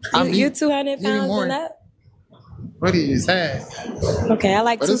 You 200 pounds and up? What are you saying? Okay, I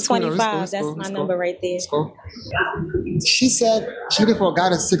like 225. That's my number right there. She said she's looking for a guy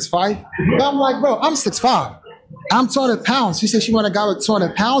that's 6'5". But I'm like, bro, I'm 6'5". I'm 200 pounds. She said she want a guy with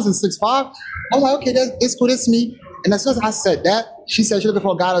 200 pounds and 6'5". I'm like, okay, it's cool, that's me. And as soon as I said that, she said she's looking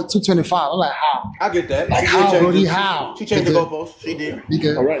for a guy with 225. I'm like, how? I get that. Like, how, Brody, how? She changed the goalpost. She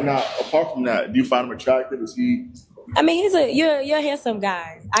did. All right, now, apart from that, do you find him attractive? Is he... I mean, you're a handsome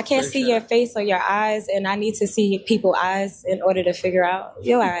guy. I can't see your face or your eyes, and I need to see people's eyes in order to figure out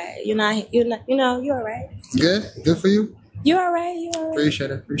you're all right. You're not, you're all right. Good for you? You're all right. You're all right.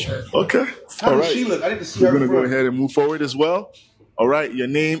 Appreciate it. Okay. How does she look? I need to see her. We're going to go ahead and move forward as well. All right, your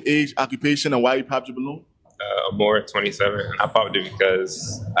name, age, occupation, and why you popped your balloon? Amor, 27. I popped it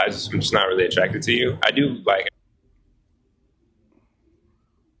because I'm just not really attracted to you. I do like...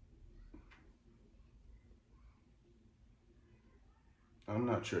 I'm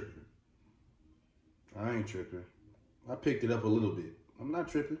not tripping. I ain't tripping. I picked it up a little bit. I'm not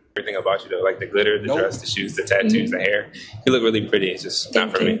tripping. Everything about you, though, like the glitter, the dress, the shoes, the tattoos, the hair. You look really pretty. It's just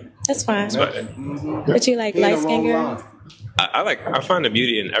not for me. That's fine. That's about it. But you like light-skinned girls? I find the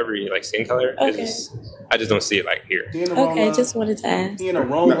beauty in every like skin color. Okay. I just don't see it like here. Okay, just wanted to ask. He in the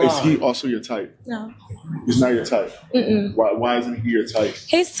wrong Now, is line. he also your type? No. He's not your type. Mm-mm. Why isn't he your type?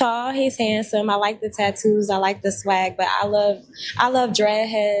 He's tall, he's handsome. I like the tattoos, I like the swag, but I love dread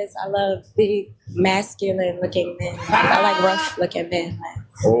heads. I love big, masculine looking men. I like rough looking men.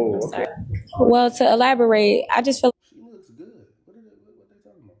 Oh, I'm sorry. Well, to elaborate, I just feel She looks good. What they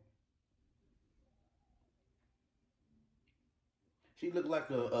talking about? She looked like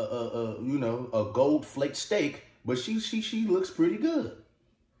a gold flake steak, but she looks pretty good.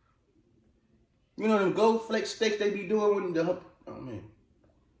 You know them gold flake steaks they be doing when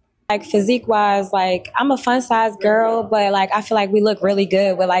like physique wise, like I'm a fun size girl, but like I feel like we look really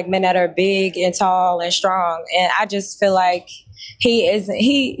good with like men that are big and tall and strong. And I just feel like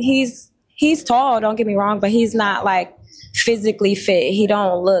he's tall, don't get me wrong, but he's not like physically fit. He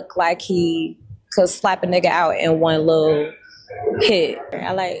don't look like he could slap a nigga out in one little hit.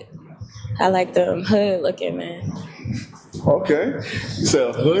 I like them hood looking men. Okay. You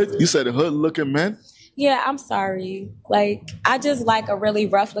said hood? You said a hood looking man? Yeah, I'm sorry. Like, I just like a really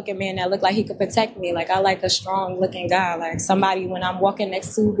rough looking man that look like he could protect me. Like, I like a strong looking guy, like somebody when I'm walking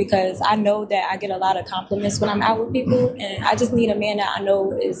next to, because I know that I get a lot of compliments when I'm out with people. And I just need a man that I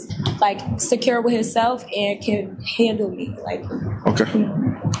know is like secure with himself and can handle me. Like, okay.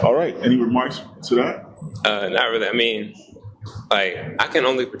 All right. Any remarks to that? Not really. I mean, like, I can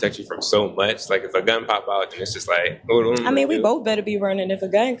only protect you from so much. Like, if a gun pop out, then it's just like, I mean, we both better be running if a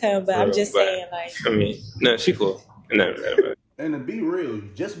gun comes, but I'm just saying, like. I mean, no, she cool. And to be real,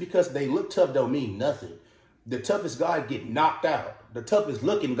 just because they look tough don't mean nothing. The toughest guy get knocked out. The toughest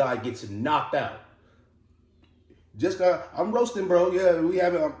looking guy gets knocked out. I'm roasting, bro. Yeah, we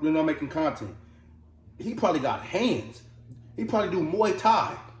haven't, making content. He probably got hands. He probably do Muay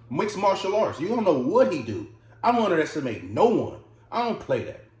Thai, mixed martial arts. You don't know what he do. I don't underestimate no one. I don't play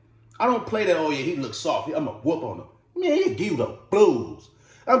that. Oh yeah, he looks soft. I'm going to whoop on him. Man, he give you the blues.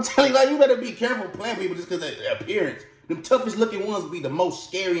 I'm telling you, like, you better be careful playing people just because of their appearance. Them toughest looking ones be the most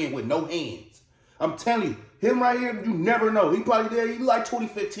scary and with no hands. I'm telling you, him right here, you never know. He probably there. He like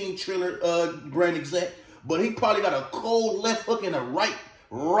 2015 Triller brand exec, but he probably got a cold left hook and a right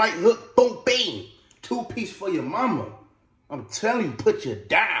hook. Boom, bang. 2-piece for your mama. I'm telling you, put you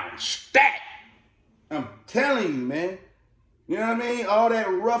down. Stack. I'm telling you, man. You know what I mean? All that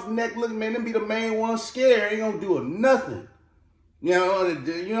rough neck looking, man, them be the main ones scared. Ain't gonna do nothing. You know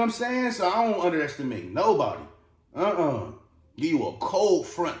what I'm saying? So I don't underestimate nobody. Give you a cold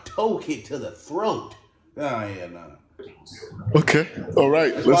front toe kick to the throat. Oh, yeah, no. Okay. All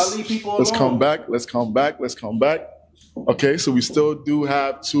right. That's why I leave people Let's alone. come back. Okay, so we still do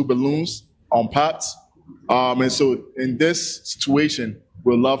have 2 balloons on pots. And so in this situation,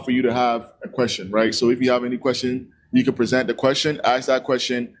 we'd love for you to have a question, right? So if you have any question, you can present the question, ask that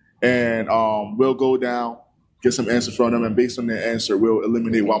question, and we'll go down, get some answers from them, and based on their answer, we'll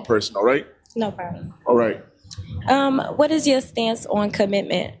eliminate one person, all right? No problem. All right. What is your stance on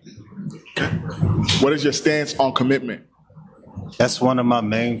commitment? What is your stance on commitment? That's one of my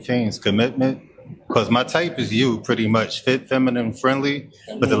main things, commitment. Because my type is you, pretty much. Fit, feminine, friendly.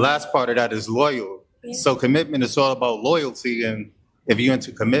 But the last part of that is loyal. Yeah. So commitment is all about loyalty. And if you're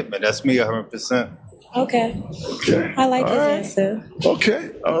into commitment, that's me 100%. Okay. Okay. I like All his right. answer.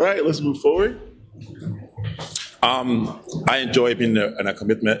 Okay. All right. Let's move forward. I enjoy being in a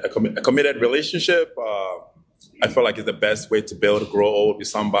committed relationship. I feel like it's the best way to build, grow old with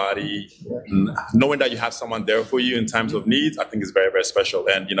somebody. Knowing that you have someone there for you in times of needs, I think is very, very special.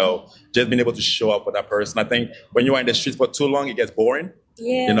 And, just being able to show up for that person. I think when you are in the streets for too long, it gets boring.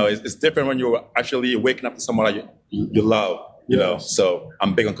 Yeah. It's different when you're actually waking up to someone that you love, So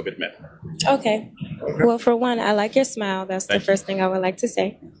I'm big on commitment. Okay. Well, for one, I like your smile. That's the first thing I would like to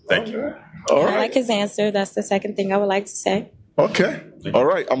say. Thank you. All I right. like his answer. That's the second thing I would like to say. Okay. All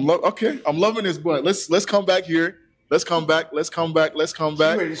right. I'm loving this, but let's come back here. Let's come back. You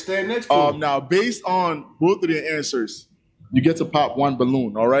ready to stand next to him? Now, based on both of their answers, you get to pop 1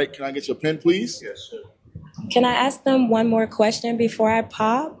 balloon. All right. Can I get your pen, please? Yes, sir. Can I ask them one more question before I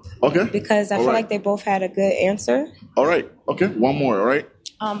pop? Okay. Because I All feel right. like they both had a good answer. All right. Okay. 1 more. All right.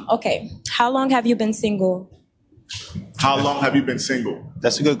 Okay. How long have you been single? How long have you been single?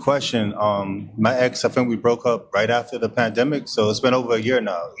 That's a good question. My ex, I think we broke up right after the pandemic. So it's been over a year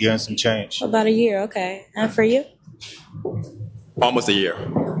now, year and some change. About a year. Okay. And for you? Almost a year.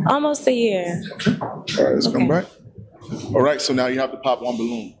 Almost a year. All right. Let's come back. All right. So now you have to pop 1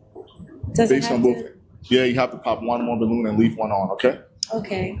 balloon. Does it Based have on both. to? Yeah, you have to pop 1 more balloon and leave 1 on. Okay.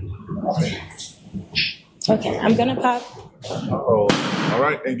 Okay. Okay. I'm going to pop. All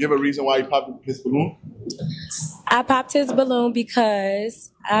right. And give a reason why you popped this balloon. I popped his balloon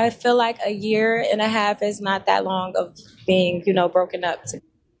because I feel like a year and a half is not that long of being, broken up.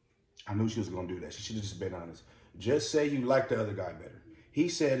 I knew she was gonna do that. She should have just been honest. Just say you like the other guy better. He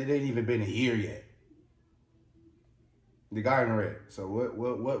said it ain't even been a year yet. The guy in red. So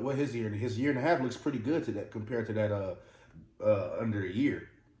what his year? His year and a half looks pretty good to that compared to that under a year.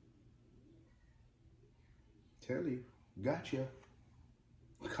 Tell you, gotcha.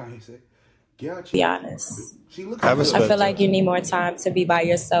 Kanye said, gotcha. Be honest. She look. I feel like you need more time to be by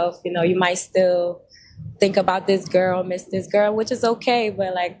yourself. You might still think about this girl, miss this girl, which is okay,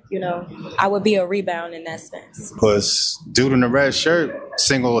 but I would be a rebound in that sense. Because dude in the red shirt,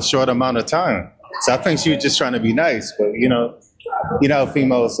 single a short amount of time. So I think she was just trying to be nice, but you know how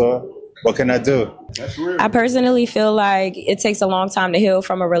females are. What can I do? That's real. I personally feel like it takes a long time to heal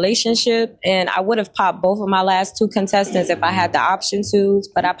from a relationship, and I would have popped both of my last two contestants if I had the option to,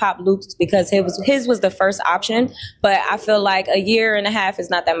 but I popped Luke's because his was the first option. But I feel like a year and a half is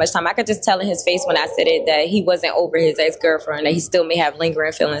not that much time. I could just tell in his face when I said it that he wasn't over his ex-girlfriend, that he still may have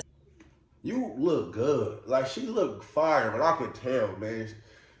lingering feelings. You look good. Like, she looked fire, but I could tell, man.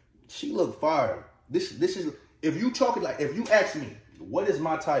 She looked fire. This is, if you ask me, what is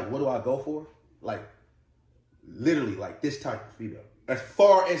my type? What do I go for? Like, literally, like this type of female. As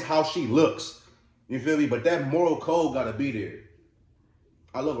far as how she looks. You feel me? But that moral code gotta be there.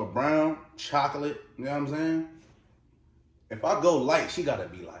 I love a brown, chocolate, you know what I'm saying? If I go light, she gotta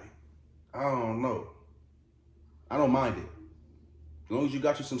be light. I don't know. I don't mind it. As long as you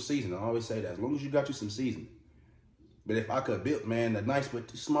got you some seasoning. I always say that. As long as you got you some seasoning. But if I could build, man, the nice but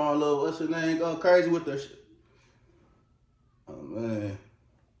small little, what's her name, go crazy with the shit. Oh, man.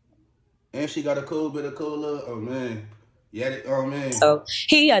 And she got a cool bit of cola. Oh, man. Yeah, oh, man. So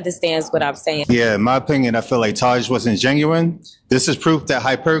he understands what I'm saying. Yeah, in my opinion, I feel like Taj wasn't genuine. This is proof that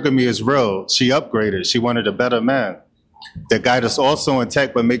hypergamy is real. She upgraded. She wanted a better man. The guy that's also in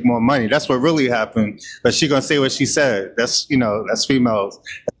tech but make more money. That's what really happened. But she gonna say what she said. That's females.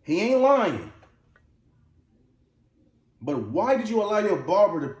 He ain't lying. But why did you allow your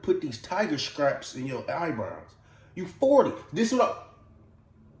barber to put these tiger scraps in your eyebrows? You 40. This is what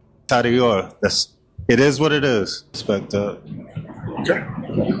It is what it is. Respect that. Okay.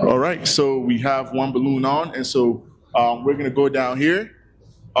 All right. So we have one balloon on, and so we're gonna go down here.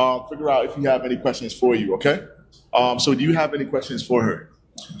 Figure out if you have any questions for you. Okay. So do you have any questions for her?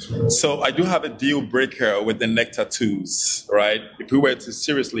 So I do have a deal breaker with the neck tattoos, right? If we were to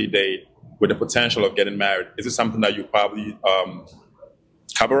seriously date with the potential of getting married, is it something that you probably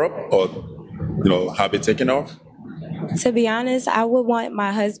cover up or have it taken off? To be honest, I would want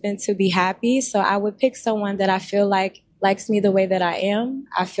my husband to be happy. So I would pick someone that I feel like likes me the way that I am.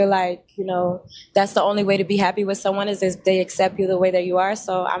 I feel like, that's the only way to be happy with someone is if they accept you the way that you are.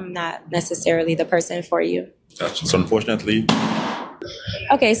 So I'm not necessarily the person for you. Gotcha. So unfortunately.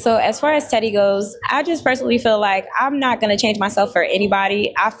 Okay, so as far as Teddy goes, I just personally feel like I'm not going to change myself for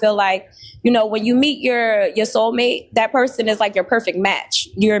anybody. I feel like, when you meet your soulmate, that person is like your perfect match.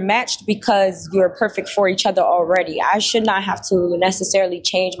 You're matched because you're perfect for each other already. I should not have to necessarily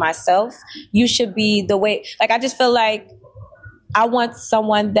change myself. You should be the way, I just feel like I want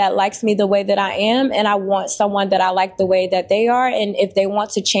someone that likes me the way that I am, and I want someone that I like the way that they are. And if they want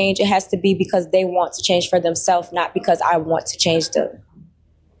to change, it has to be because they want to change for themselves, not because I want to change them.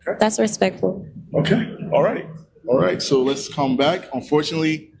 Okay. That's respectful. Okay. All right. All right. So let's come back.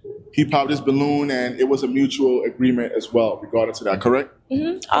 Unfortunately, he popped his balloon, and it was a mutual agreement as well, regarding to that, correct?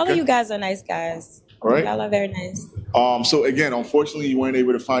 Mm-hmm. All of you guys are nice guys. All right. Y'all are very nice. So again, unfortunately, you weren't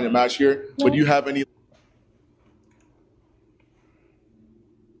able to find a match here. No. But do you have any?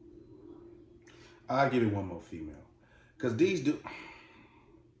 I'll give it one more female. Because these do.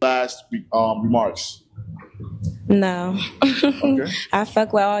 Last remarks. No. Okay. I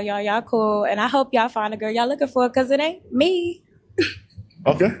fuck with all y'all. Y'all cool. And I hope y'all find a girl y'all looking for because it ain't me.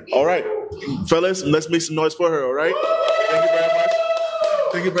 Okay. All right. Fellas, let's make some noise for her, all right? Thank you very much.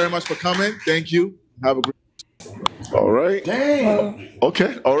 Thank you very much for coming. Thank you. Have a great. All right. Damn.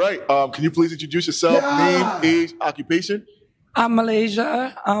 Okay. All right. Can you please introduce yourself? Yeah. Name, age, occupation? I'm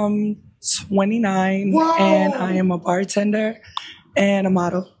Malaysia. 29, Whoa. And I am a bartender and a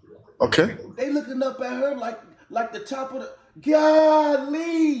model. Okay. They looking up at her like the top of the.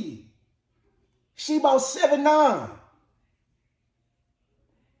 Golly. She about 7'9".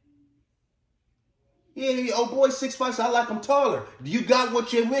 Yeah, oh boy, 6'5", so I like him taller. You got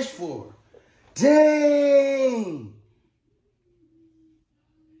what you wish for. Dang.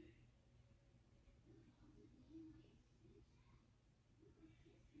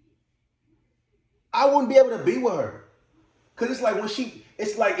 I wouldn't be able to be with her. Cause it's like when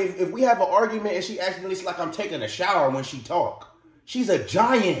it's like if we have an argument and she asks me, it's like I'm taking a shower when she talk. She's a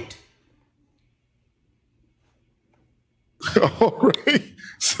giant. All right.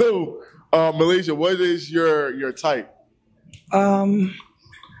 So, Malaysia, what is your type?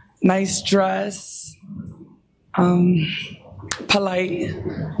 Nice dress, polite,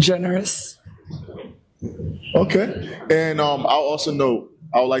 generous. Okay. And I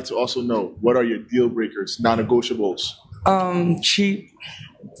would like to also know, what are your deal breakers, non-negotiables? Cheap.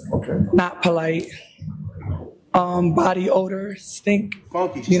 Okay. Not polite. Body odor, stink.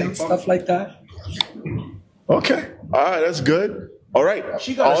 Funky. Stuff like that. Okay. All right, that's good. All right.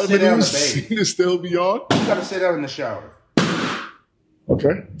 She gotta all sit down, balloons baby. seem to still be on. You gotta sit down in the shower.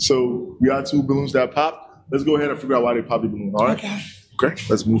 Okay. So we got 2 balloons that pop. Let's go ahead and figure out why they popped the balloon. All right. Okay.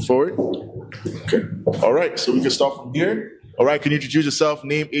 Let's move forward. Okay. All right. So we can start from here. All right. Can you introduce yourself,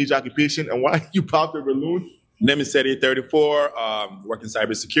 name, age, occupation, and why you popped the balloon? Name is Seti, 34, working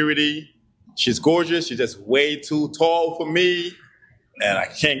cybersecurity. She's gorgeous. She's just way too tall for me.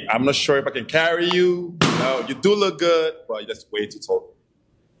 And I'm not sure if I can carry you. No, you do look good, but you're just way too tall.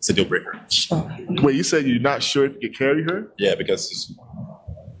 It's a deal breaker. Wait, you said you're not sure if you can carry her? Yeah, because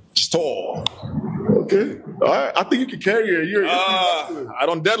she's tall. Okay. All right. I think you can carry her. I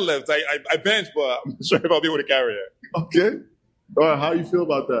don't deadlift. I bench, but I'm not sure if I'll be able to carry her. Okay. All right. How you feel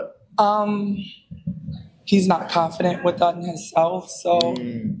about that? He's not confident within himself. So,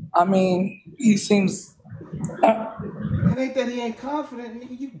 I mean, he seems. It ain't that he ain't confident,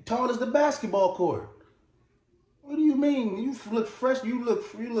 nigga. You tall as the basketball court. What do you mean? You look fresh. You look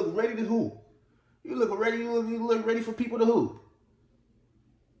ready to hoop. You look ready for people to hoop.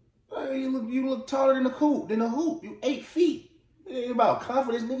 You look taller than a hoop. You 8 feet. It ain't about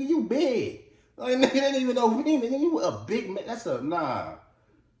confidence, nigga. You big. Like, nigga, that ain't even no me, nigga. You a big man. That's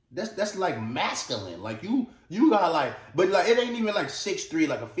like masculine. Like you got like, but like it ain't even like 6'3",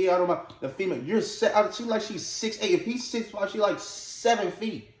 like a female. I don't know the female. You're set. She like she's 6'8". If he's 6'5", she like 7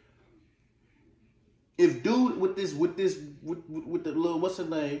 feet. If dude with the little, what's her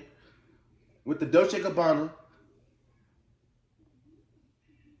name, with the Dolce & Gabbana,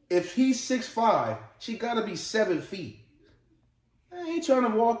 if he's 6'5", she gotta be 7 feet. I ain't trying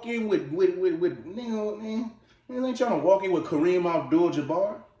to walk in with man. I ain't trying to walk in with Kareem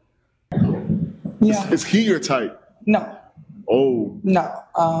Abdul-Jabbar. Yeah. Is he your type? No. Oh. No.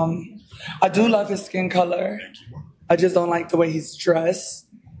 I do love his skin color. I just don't like the way he's dressed.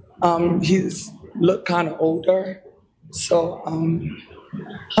 He's look kind of older. So, I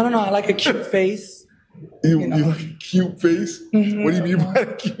don't know. I like a cute face. You like a cute face? Mm-hmm. What do you mean by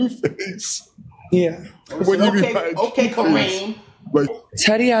a cute face? Yeah. What do you mean by a okay, cute face? Kareem. Like,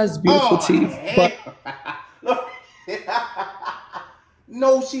 Teddy has beautiful teeth, but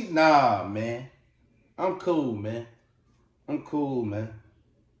no, nah, man. I'm cool, man.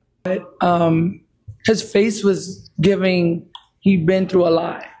 But his face was giving he'd been through a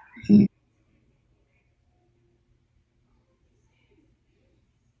lot.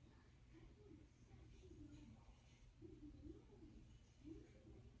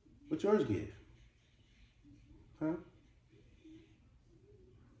 What yours give? Huh?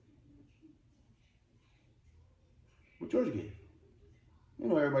 What yours give? You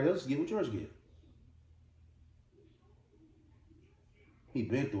know everybody else give. What yours give? He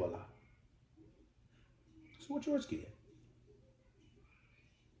been through a lot. So what yours give?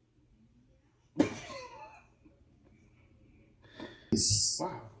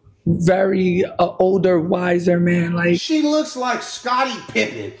 Wow. Very older, wiser man. Like she looks like Scottie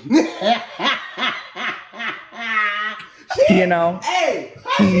Pippen. You know, hey,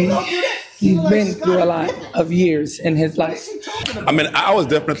 how you gonna do that? He's been through a lot of years in his life. I mean, I was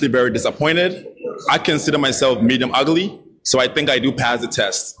definitely very disappointed. I consider myself medium ugly, so I think I do pass the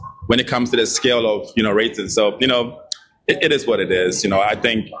test when it comes to the scale of rating. So it is what it is. I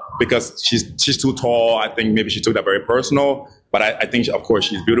think because she's too tall, I think maybe she took that very personal. But I think, of course,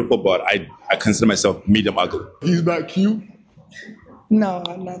 she's beautiful. But I consider myself medium ugly. He's not cute? No,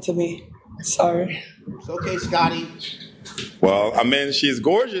 not to me. Sorry. It's okay, Scotty. Well, I mean, she's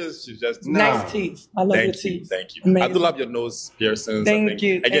gorgeous. She's just nice teeth. I love your teeth. Thank you. Amazing. I do love your nose piercings. Thank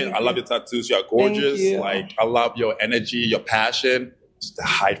you. Again, I love your tattoos. You are gorgeous. Thank you. Like, I love your energy, your passion. Just to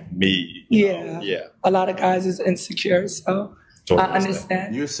hide me. Yeah. A lot of guys is insecure, so Totally I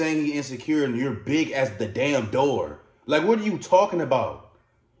understand. You're saying he's insecure and you're big as the damn door. Like, what are you talking about?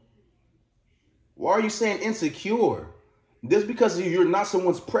 Why are you saying insecure? Just because you're not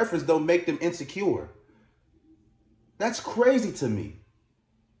someone's preference don't make them insecure. That's crazy to me.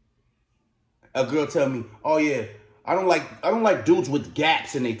 A girl tell me, "Oh yeah, I don't like dudes with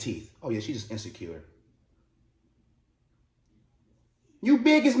gaps in their teeth." Oh yeah, she's just insecure. You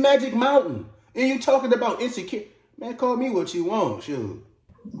big as Magic Mountain. And you talking about insecure. Man, call me what you want, shoot.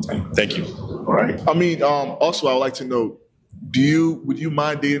 Thank you. All right. I mean, also, I would like to know, would you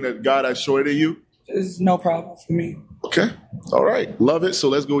mind dating a guy that's shorter than you? It's no problem for me. Okay. All right. Love it. So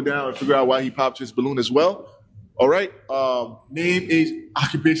let's go down and figure out why he popped his balloon as well. All right. Name, age,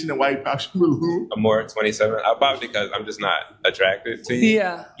 occupation, and why he popped your balloon. I'm more 27. I popped because I'm just not attracted to you.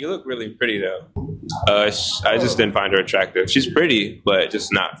 Yeah. You look really pretty though. I just didn't find her attractive. She's pretty, but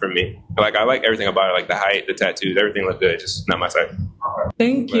just not for me. Like I like everything about her, like the height, the tattoos, everything looked good. Just not my type.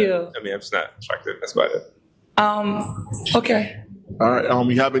 Thank you. I mean, I'm just not attractive. That's about it. Okay. All right.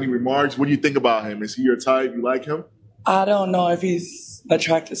 You have any remarks? What do you think about him? Is he your type? You like him? I don't know if he's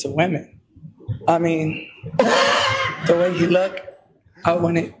attracted to women. I mean, the way he look, I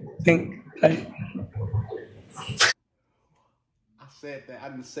wouldn't think that. I said that. I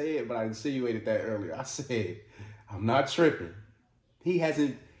didn't say it, but I insinuated that earlier. I said, I'm not tripping. He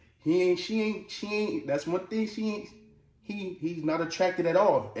ain't, that's one thing he's not attracted at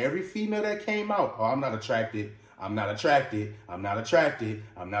all. Every female that came out, I'm not attracted. I'm not attracted. I'm not attracted.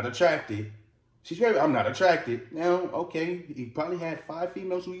 I'm not attracted. I'm not attracted. Now, okay, he probably had 5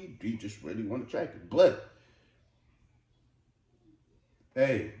 females who he just really wasn't attracted. But,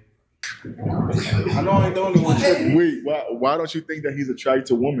 hey, I know I ain't the only one tripping. Wait, why don't you think that he's attracted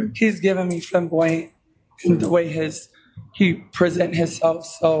to women? He's giving me flamboyant in the way he present himself.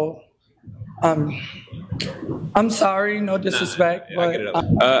 So, I'm sorry, no disrespect, but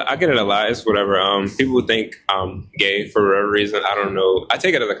I get it a lot. It's whatever. People think I'm gay for whatever reason. I don't know. I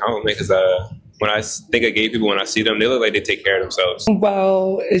take it as a compliment because when I think of gay people, when I see them, they look like they take care of themselves.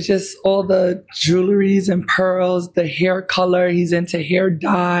 Well, it's just all the jewelries and pearls, the hair color. He's into hair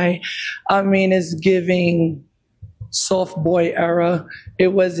dye. I mean, it's giving soft boy era. It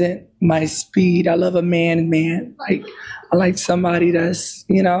wasn't my speed. I love a man. Like, I like somebody that's,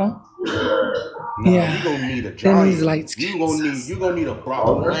 Yeah, you gonna need a giant. You gonna need a Brock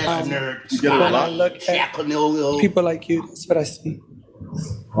Lesnar. People like you. That's what I see.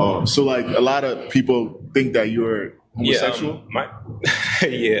 Oh, so like a lot of people think that you're homosexual. My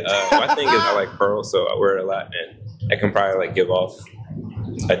thing is I like pearls, so I wear it a lot, and I can probably like give off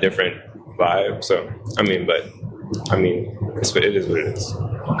a different vibe. So it is what it is.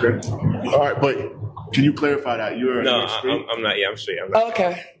 Okay. All right, but can you clarify that you're straight? I'm not. Yeah, I'm straight. I'm not.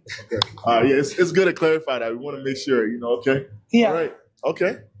 Okay. Yeah, it's good to clarify that. We want to make sure, okay? Yeah. All right.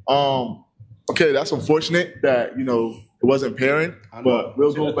 Okay. Okay, that's unfortunate that, it wasn't parent, but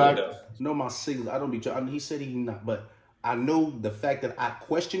we'll go back. No, my signals. I don't be. He said he not, but I know the fact that I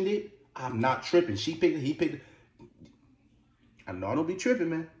questioned it. I'm not tripping. He picked it. I know I don't be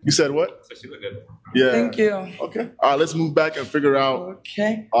tripping, man. You said what? So she looked good. Yeah. Thank you. Okay. All right, let's move back and figure out.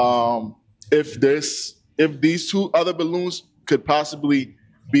 Okay. If these 2 other balloons could possibly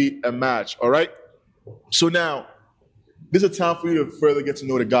be a match. All right. So now, this is a time for you to further get to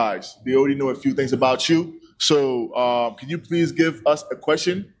know the guys. They already know a few things about you. So, can you please give us a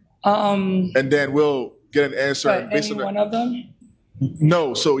question? And then we'll get an answer. Any one of them?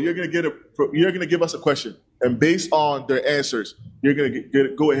 No. So you're gonna give us a question, and based on their answers, you're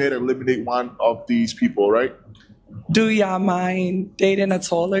gonna go ahead and eliminate one of these people, right? Do y'all mind dating a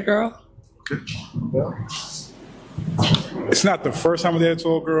taller girl? Okay. It's not the first time I dated a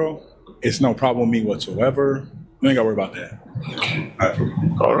tall girl. It's no problem with me whatsoever. You ain't gotta worry about that.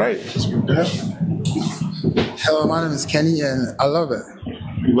 All right. Hello, my name is Kenny, and I love it.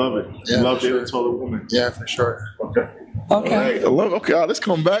 You love it. Yeah, you love for dating sure. a taller woman. Yeah, for sure. Okay. Okay. All right. I love. Okay. Let's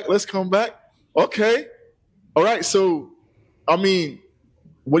come back. Okay. All right. So, what do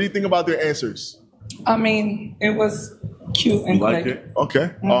you think about their answers? It was cute and Like quick. it?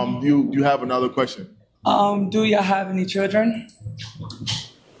 Okay. You have another question? Do y'all have any children?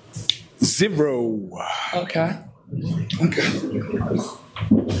 0. Okay.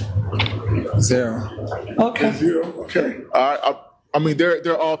 0. Okay. 0. Okay. All right.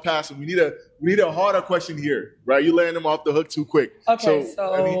 They're all passing. We need a harder question here, right? You letting them off the hook too quick. Okay,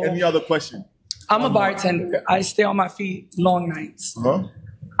 So any other question? I'm a bartender. I stay on my feet long nights. Huh?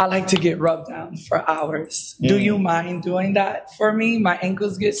 I like to get rubbed down for hours. Do you mind doing that for me? My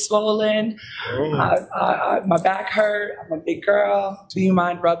ankles get swollen. My back hurt. I'm a big girl. Do you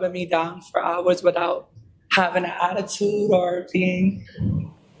mind rubbing me down for hours without having an attitude or being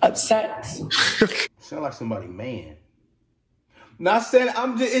upset? Sound like somebody man. Not saying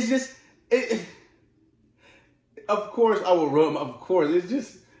it's just. Of course I will rub. Of course it's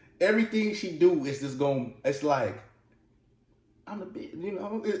just everything she do is just going. It's like. I'm a bit,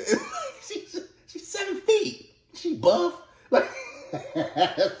 she's 7 feet. She buff. Like,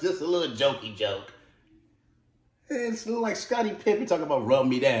 that's just a little jokey joke. It's like Scottie Pippen talking about rub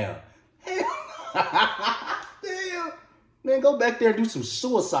me down. Damn. Man, go back there and do some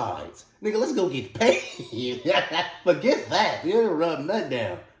suicides. Nigga, let's go get paid. Forget that. You don't rub nothing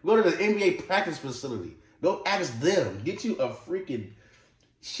down. Go to the NBA practice facility. Go ask them. Get you a freaking...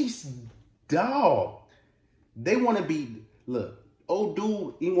 She's dog. They want to be... Look, old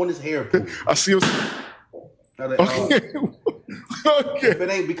dude, he want his hair pulled. I see you. Okay. If it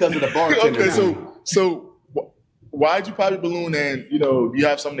ain't because of the bartender. Okay, so why'd you pop your balloon and, you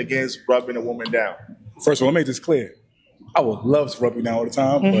have something against rubbing a woman down? First of all, let me make this clear. I would love to rub you down all the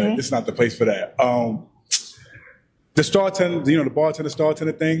time, but it's not the place for that. The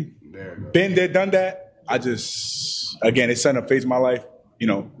bartender thing, been there, done that. Again, it's setting up phase of my life.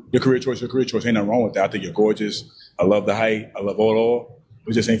 Your career choice. Ain't nothing wrong with that. I think you're gorgeous. I love the height. I love all.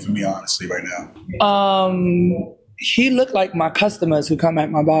 It just ain't for me, honestly, right now. He looked like my customers who come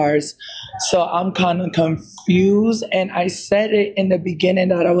at my bars. So I'm kind of confused. And I said it in the beginning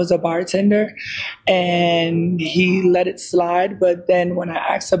that I was a bartender and he let it slide. But then when I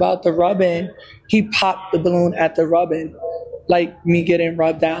asked about the rubbing, he popped the balloon at the rubbing, like me getting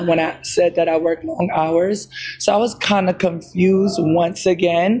rubbed down when I said that I work long hours. So I was kind of confused once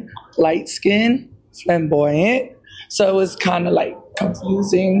again, light skin, flamboyant. So it was kind of like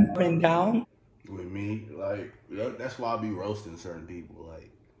confusing up and down. With me, like, that's why I be roasting certain people. Like,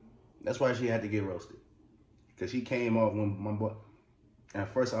 that's why she had to get roasted. Because she came off when my boy. And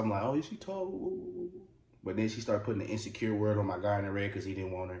at first I'm like, oh, is she tall? But then she started putting the insecure word on my guy in the red because he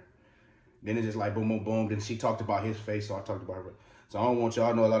didn't want her. Then it's just like boom, boom, boom. Then she talked about his face, so I talked about her. So I don't want y'all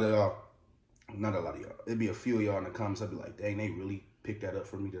to know a lot of y'all. Not a lot of y'all. It'd be a few of y'all in the comments. I'd be like, dang, they really picked that up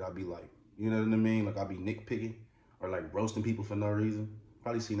for me. That I'd be like, you know what I mean? Like I'd be nitpicking or like roasting people for no reason.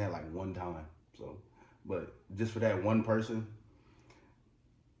 Probably seen that like one time. So, but just for that one person,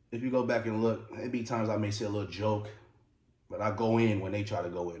 if you go back and look, it'd be times I may say a little joke, but I go in when they try to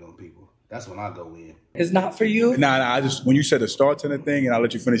go in on people. That's when I go in. It's not for you? Nah, when you said the bartender thing and I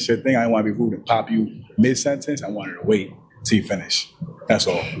let you finish your thing, I didn't want to be rude and pop you mid-sentence. I wanted to wait till you finish. That's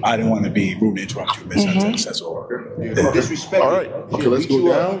all. I didn't want to be rude and interrupt you mid-sentence. That's all. Disrespect. All right. Okay, let's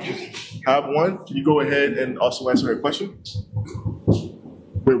go down. Have one. Can you go ahead and also answer her question?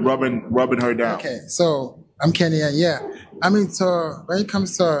 With rubbing her down. Okay, so I'm Kenny, and so when it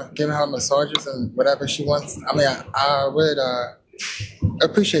comes to giving her massages and whatever she wants, I would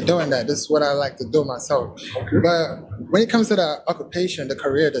appreciate doing that. This is what I like to do myself. Okay. But when it comes to the occupation, the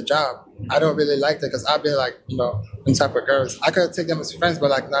career, the job, I don't really like that because I've been like, them type of girls. I could take them as friends,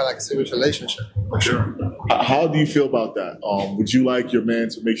 but like not like a serious relationship. For sure. How do you feel about that? Would you like your man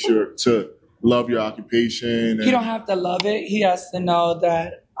to make sure to love your occupation? He don't have to love it. He has to know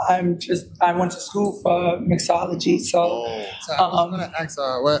that I went to school for mixology. So I was going to ask,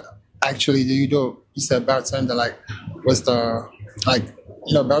 what actually do you do? You said bartender, like, what's the,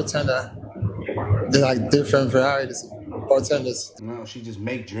 bartender, there's like different varieties of bartenders. No, she just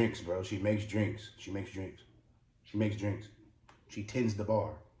make drinks, bro. She makes drinks. She tends the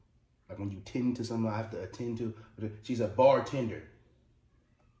bar. Like when you tend to something I have to attend to. She's a bartender.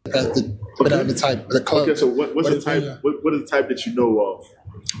 The type, the club. Okay, so what's the type? What is the type that you know of?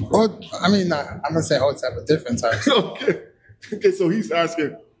 Well, I'm gonna say all type of different types. Okay, so he's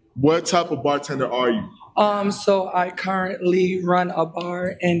asking, what type of bartender are you? So I currently run a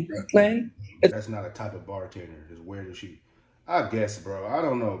bar in Brooklyn. That's not a type of bartender. It's where does she? I guess, bro. I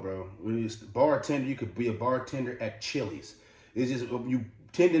don't know, bro. When it's bartender, you could be a bartender at Chili's. It's just you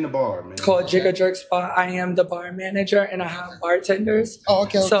tend in the bar, man. It's called Jigga Jerk Spot. I am the bar manager and I have bartenders. Oh,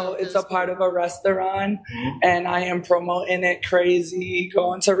 okay. So it's a part of a restaurant and I am promoting it crazy,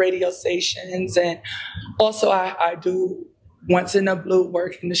 going to radio stations. And also I do once in a blue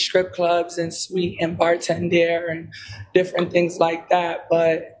work in the strip clubs and suite and bartend there and different things like that.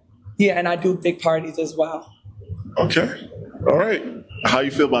 But yeah, and I do big parties as well. Okay. All right. How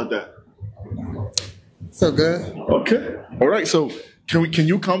you feel about that? So good. Okay. All right. So can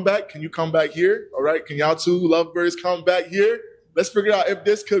you come back? Can you come back here? All right. Can y'all two lovebirds come back here? Let's figure out if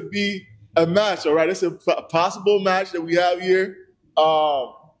this could be a match. All right. It's a possible match that we have here.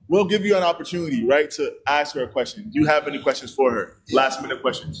 We'll give you an opportunity, right, to ask her a question. Do you have any questions for her? Last minute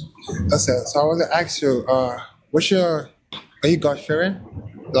questions. That's it. So I want to ask you, are you God-fearing?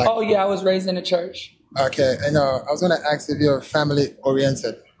 Oh yeah, I was raised in a church. Okay. And I was going to ask if you're family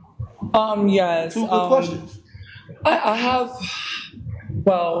oriented. Yes. Two good questions. I have,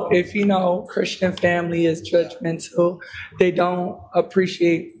 well, if you know, Christian family is judgmental. They don't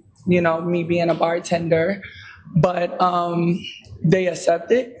appreciate, me being a bartender, but they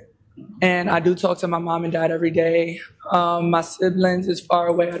accept it. And I do talk to my mom and dad every day. My siblings is far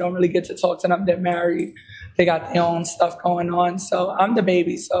away. I don't really get to talk to them. They're married. they got their own stuff going on. So I'm the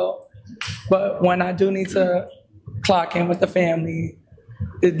baby. So, but when I do need to clock in with the family,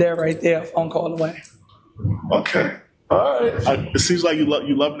 they're right there, a phone call away. Okay. All right. It seems like you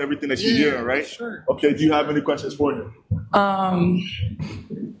loving everything that you're hearing, right? Sure. Okay. Do you have any questions for him? I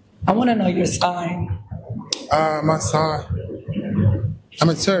want to know your sign. My sign. I'm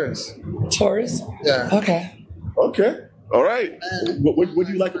a Taurus. Taurus? Yeah. Okay. Okay. All right. What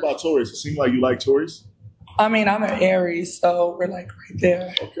do you like about Taurus? It seems like you like Taurus. I mean, I'm an Aries, so we're like right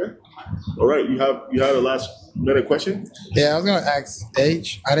there. Okay. All right. You have a last minute question? Yeah, I was gonna ask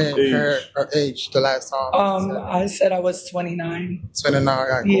age. I didn't hear her age the last time. I said I was 29. 29.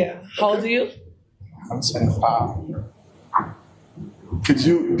 Right, cool. Yeah. How old are you? I'm 25.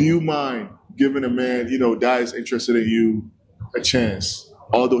 Do you mind giving a man, that is interested in you a chance,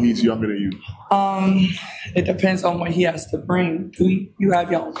 although he's younger than you? It depends on what he has to bring. Do you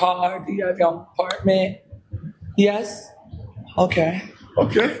have your own car? Do you have your own apartment? Yes? Okay.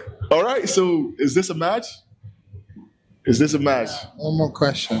 Okay. All right. So is this a match? Is this a match? One more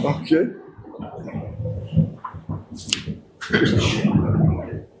question. Okay.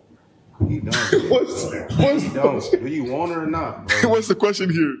 Do you want her or not, bro? What's the question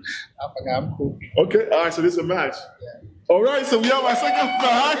here? I forgot. I'm cool. Okay. All right. So this is a match. Yeah. All right. So we have our second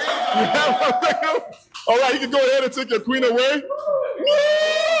match. All right. You can go ahead and take your queen away.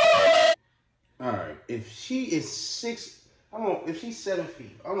 All right. If she is 6, I don't know if she's 7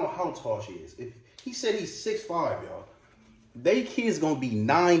 feet. I don't know how tall she is. If he said he's 6'5", y'all, they kid's gonna be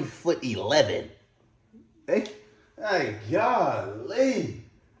 9'11". Hey, golly.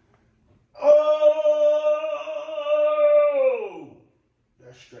 Oh,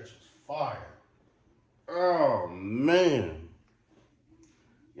 that stretch was fire. Oh man.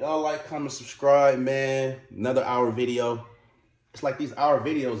 Y'all like, comment, subscribe, man. Another hour video. It's like these hour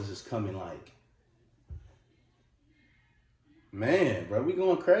videos is just coming like, man, bro, we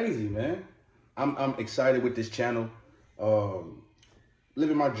going crazy, man. I'm excited with this channel.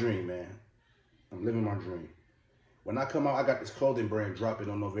 Living my dream, man. I'm living my dream. When I come out, I got this clothing brand dropping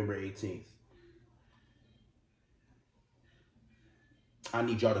on November 18th. I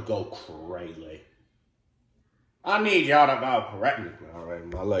need y'all to go crazy. I need y'all to go crazy. All right,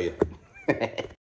 I love you.